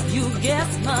 hope you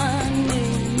guess my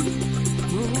name.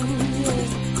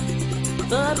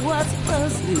 But what's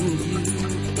puzzling you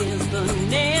is the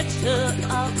nature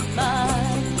of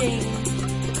my game.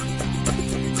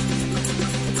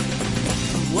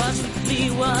 Watch me flee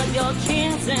while your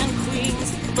kings and queens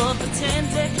fought for 10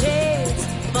 decades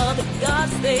for the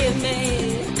gods they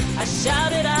made. I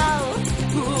shouted out,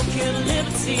 who killed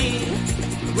liberty?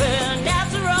 When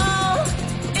after all,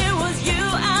 it was you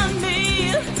and me.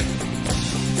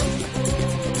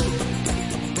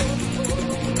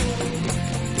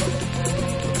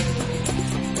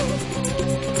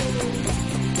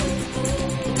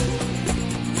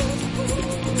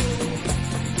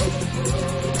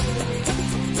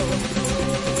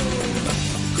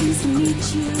 Pleased to meet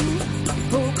you,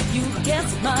 hope you guess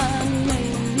my name.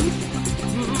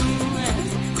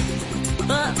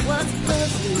 But what's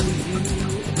puzzling you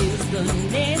is the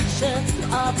nature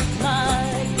of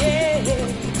my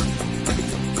game.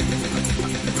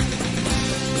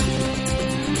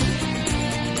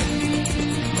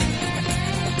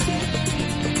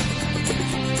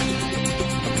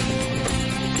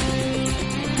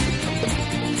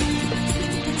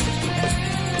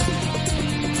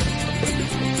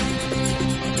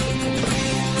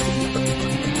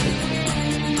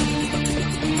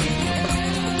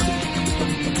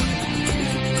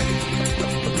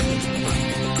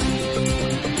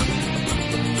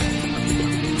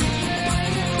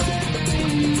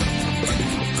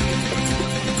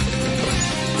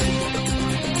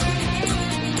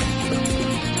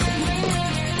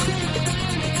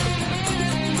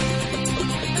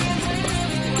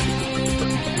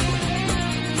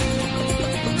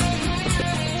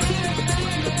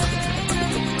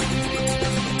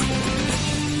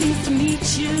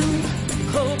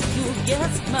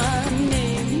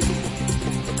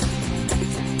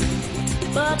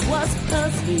 But what's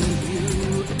puzzling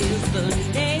you is the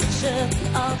nature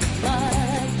of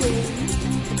my game.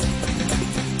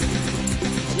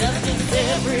 Just as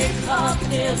every cop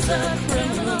is a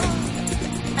criminal,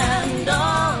 and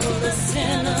all the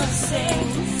sinner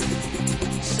saints.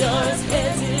 Sure as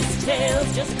heads is tails,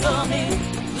 just call me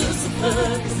Lucifer,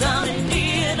 'cause I'm in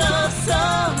need of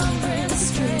some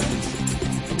restraint.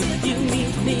 If you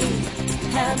meet me,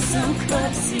 have some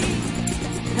courtesy,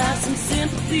 have some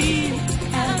sympathy,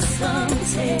 have some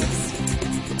taste.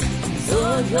 So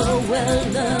your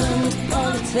well-learned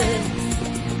politics,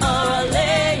 or I'll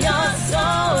lay your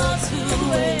soul to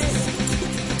waste.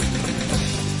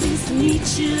 Pleased to meet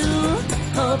you,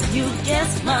 hope you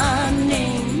guessed my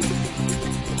name.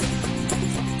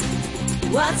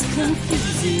 What's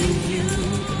confusing you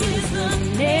is the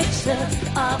nature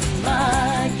of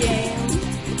my game.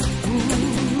 Ooh,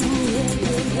 yeah,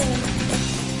 yeah, yeah.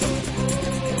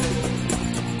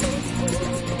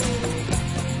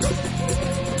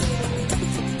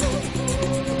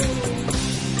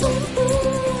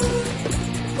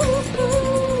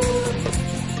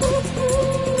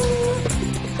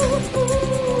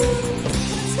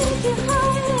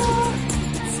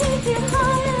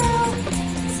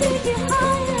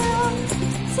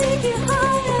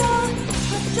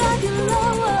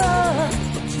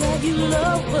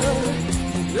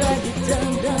 Drag you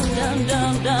down, down, down,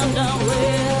 down, down, down,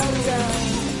 well down.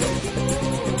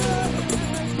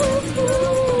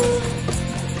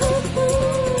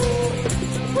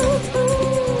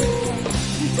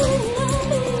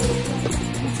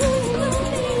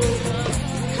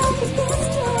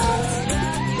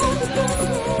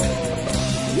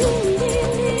 You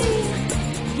need me,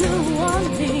 you want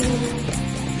me,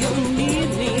 you need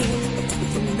me,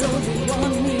 you know you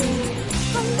want me.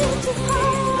 I need you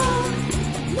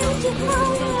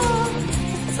higher,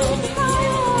 so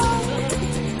higher.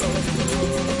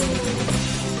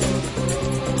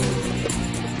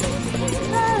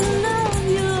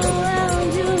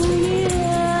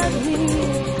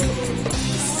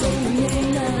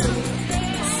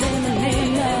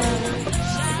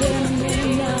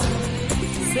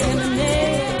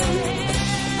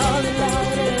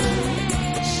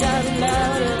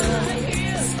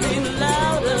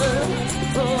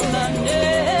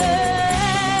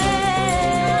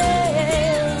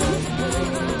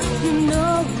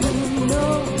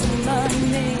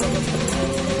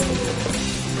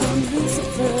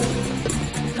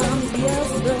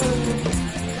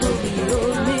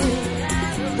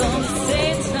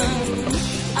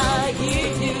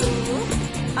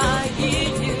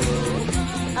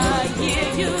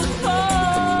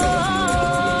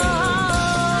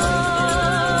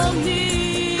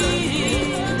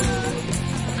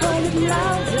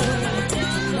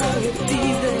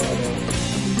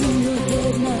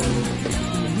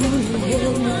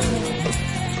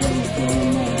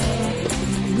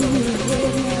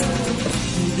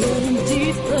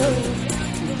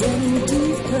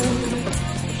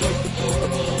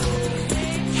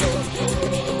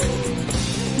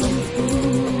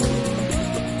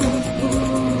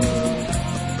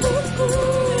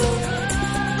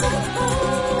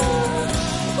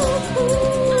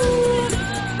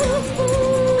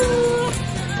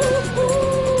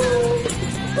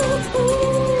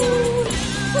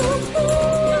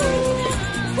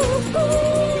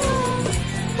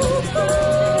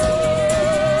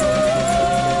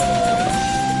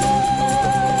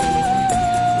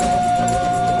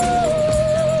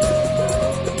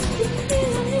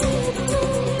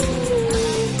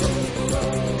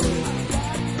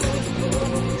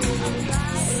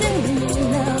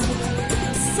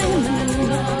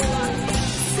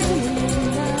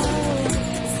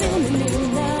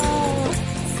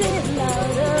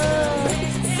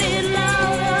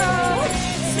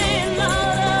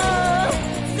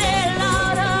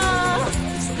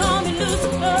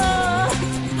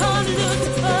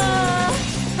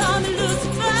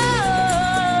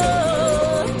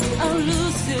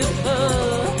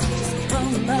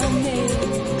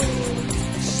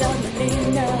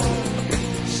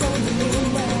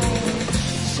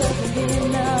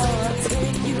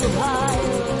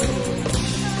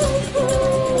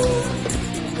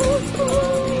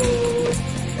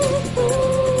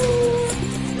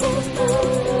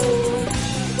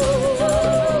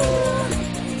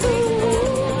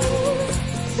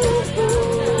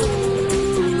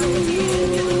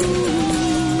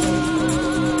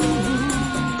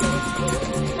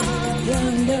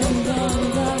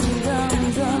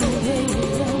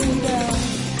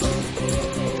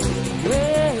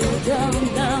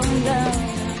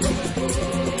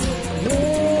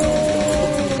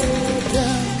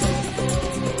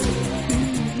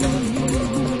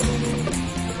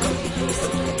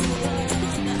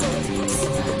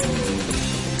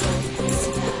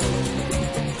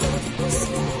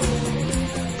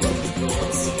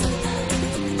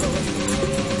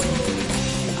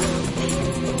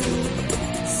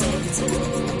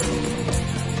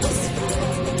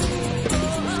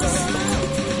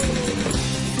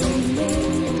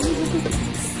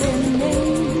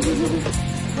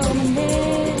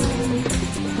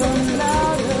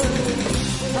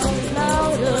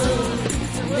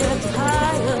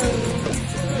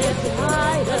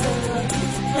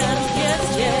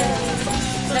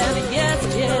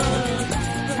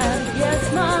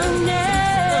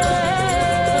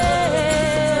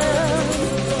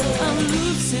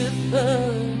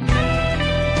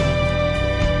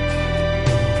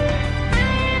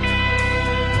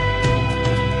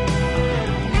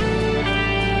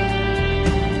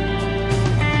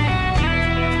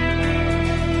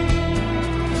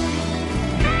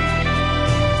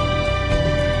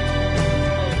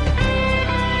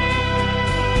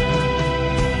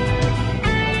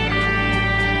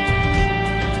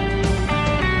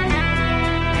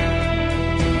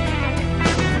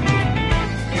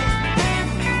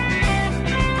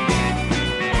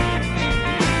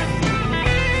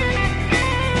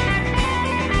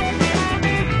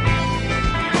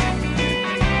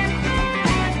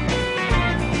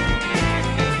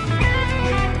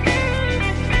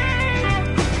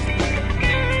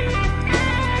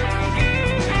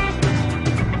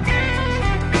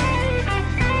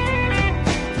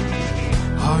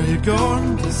 you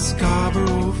going to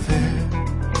Scarborough Fair?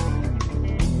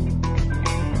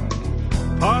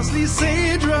 Parsley,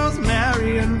 sage,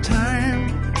 rosemary, and thyme.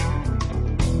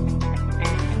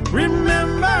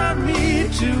 Remember me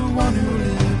to one who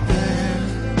lived there.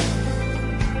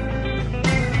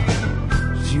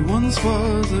 She once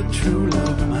was a true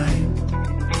love of mine.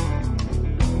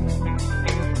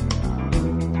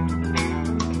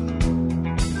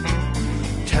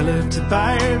 Tell her to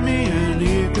buy me an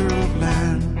acre of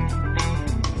land.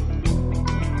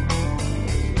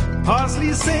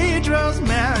 Parsley, sage,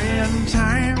 rosemary, and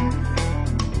thyme.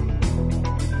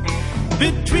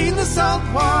 Between the salt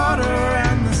water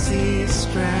and the sea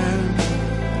strand,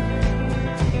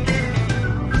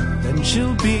 then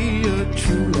she'll be a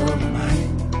true love of mine.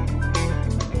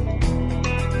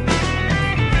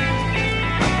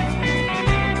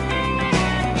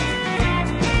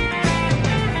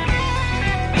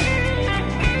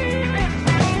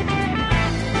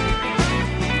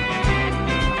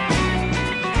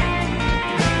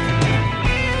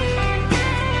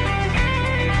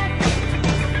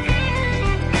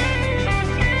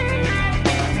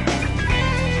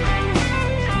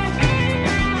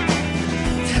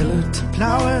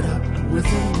 Plow it up with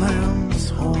a lamb's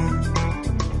horn.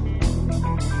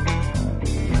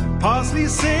 Parsley,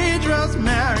 sage,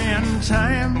 rosemary, and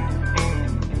thyme.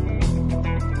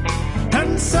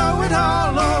 And sow it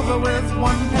all over with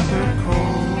one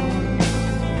peppercorn.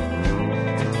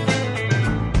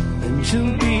 Then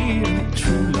she'll be a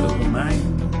true love of mine.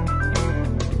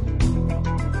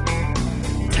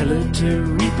 Tell her to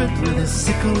reap it with a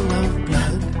sickle of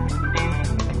blood.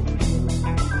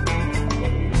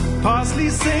 Parsley,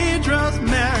 sage,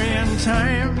 rosemary, and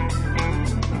thyme.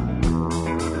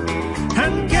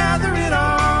 And gather it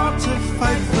all to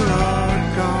fight for our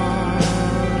God.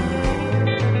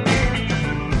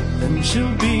 Then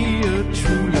she'll be a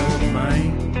true love of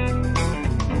mine.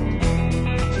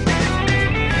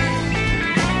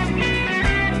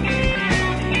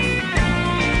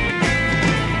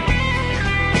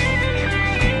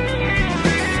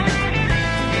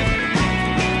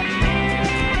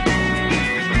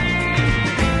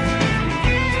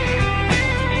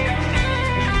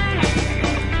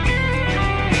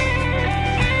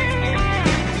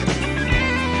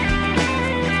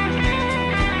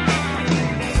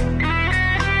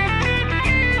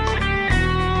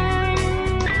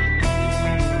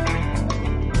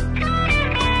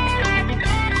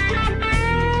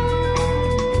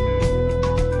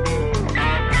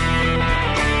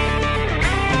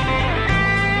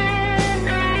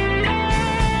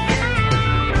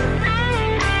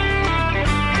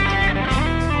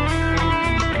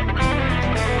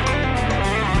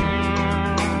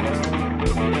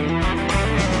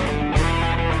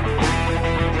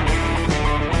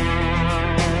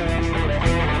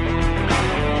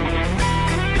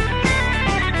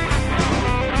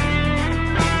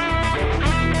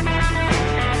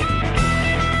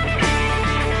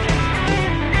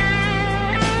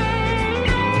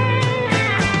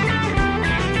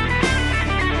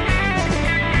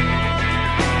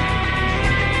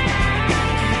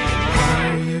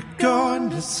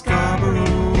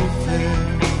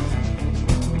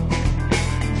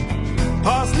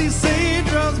 Parsley, sage,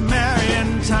 rosemary,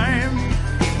 and thyme.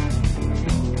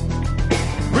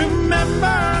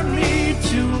 Remember me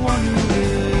to one who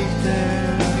lived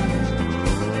there.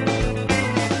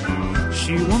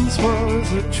 She once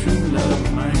was a true love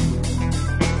of mine.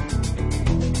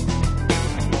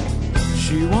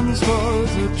 She once was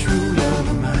a true love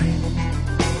of mine.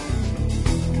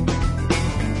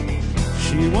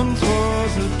 She once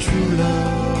was a true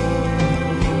love.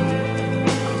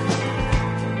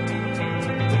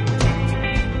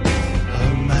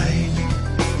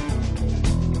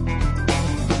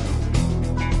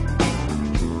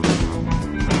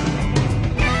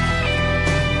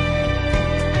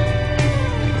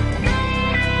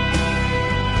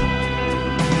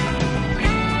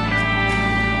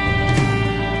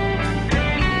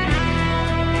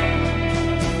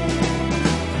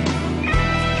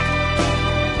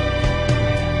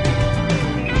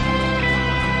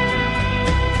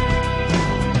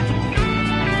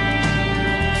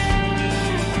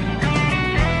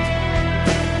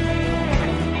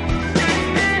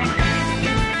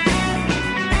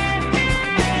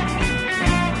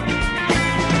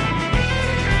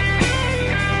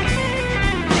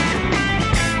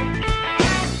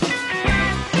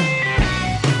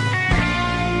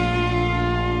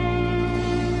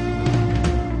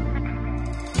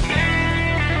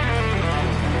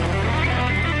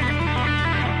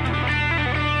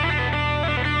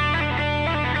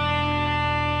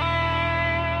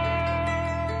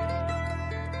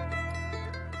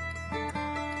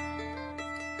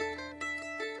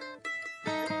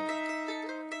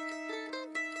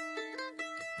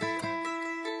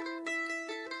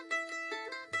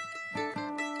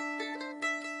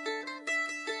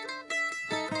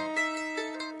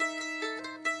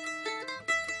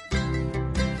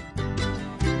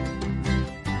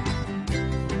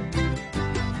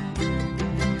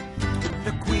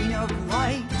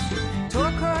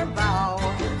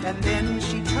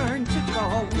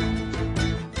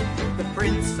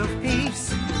 Prince of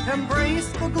Peace, embrace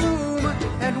the gloom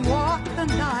and walk the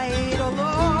night alone.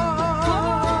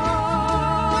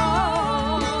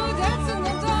 Dance in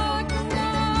the dark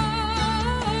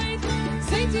night,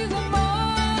 sing to the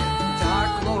moon.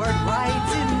 Dark Lord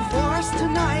rides in force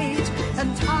tonight,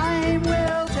 and time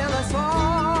will tell us all.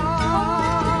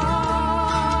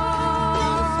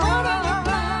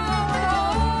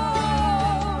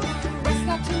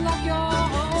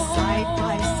 Side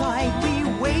by side we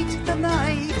wait the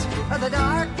night, the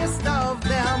darkest of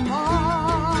them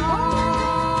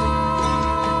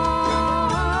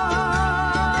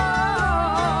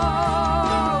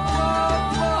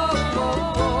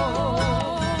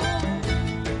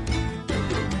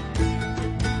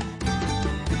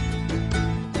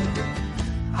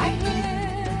I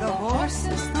hear The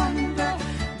horses thunder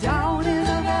down in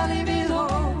the valley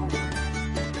below.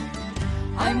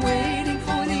 I'm waiting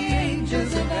for the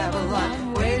angels of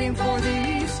Avalon, waiting for the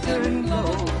eastern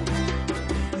glow.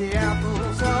 The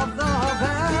apples of the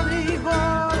valley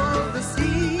hold the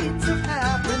seeds of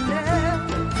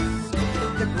happiness.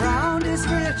 The ground is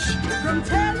rich from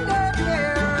tender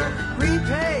care.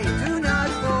 Repay, do not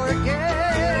forget.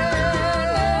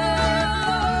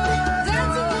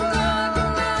 dance in the dark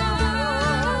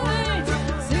night,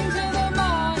 sing to the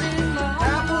morning light.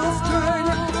 Apples turn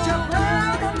to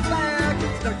brown and black.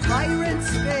 The tyrant's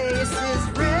face is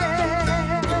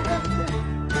red.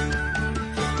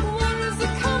 What is the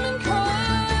common cry?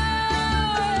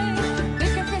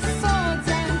 Pick up your swords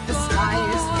and The sky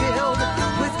is filled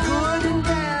with good and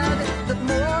bad that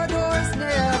Mordor's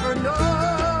never know.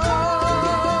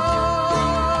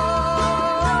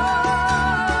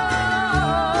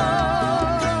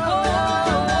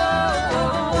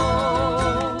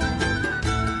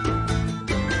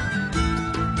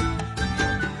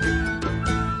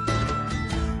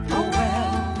 Oh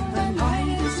well, the night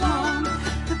is long,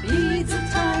 the beads of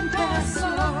time pass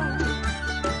slow.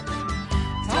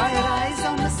 Tired eyes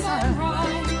on the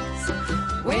sunrise,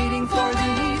 waiting for the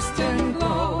eastern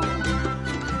glow.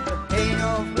 The pain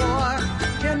of war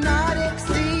cannot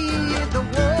exceed the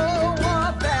woe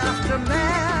of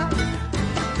aftermath.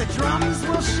 The drums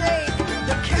will shake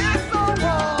the castle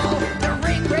wall, the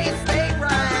ring race they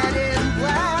ride in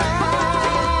black.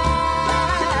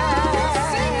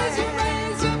 sing as you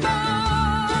raise your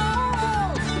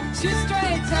bow, shoot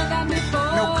straighter than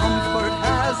before. No comfort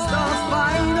has the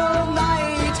final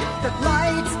night that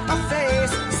lights a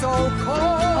face so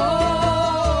cold.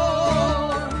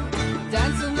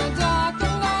 Dance in the dark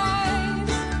light,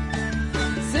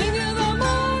 sing in the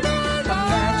morning The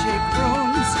magic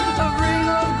runes, a ring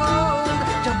of gold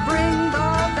to bring the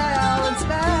balance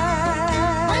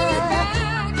back. Bring it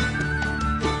back.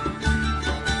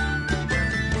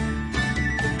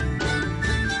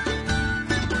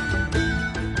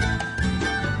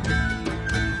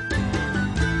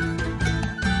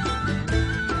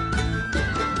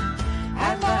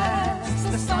 At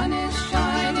last the sun is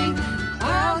shining,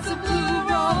 clouds of blue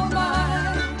roll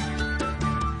by.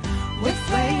 With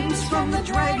flames from the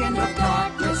dragon of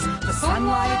darkness, the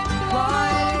sunlight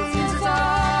flies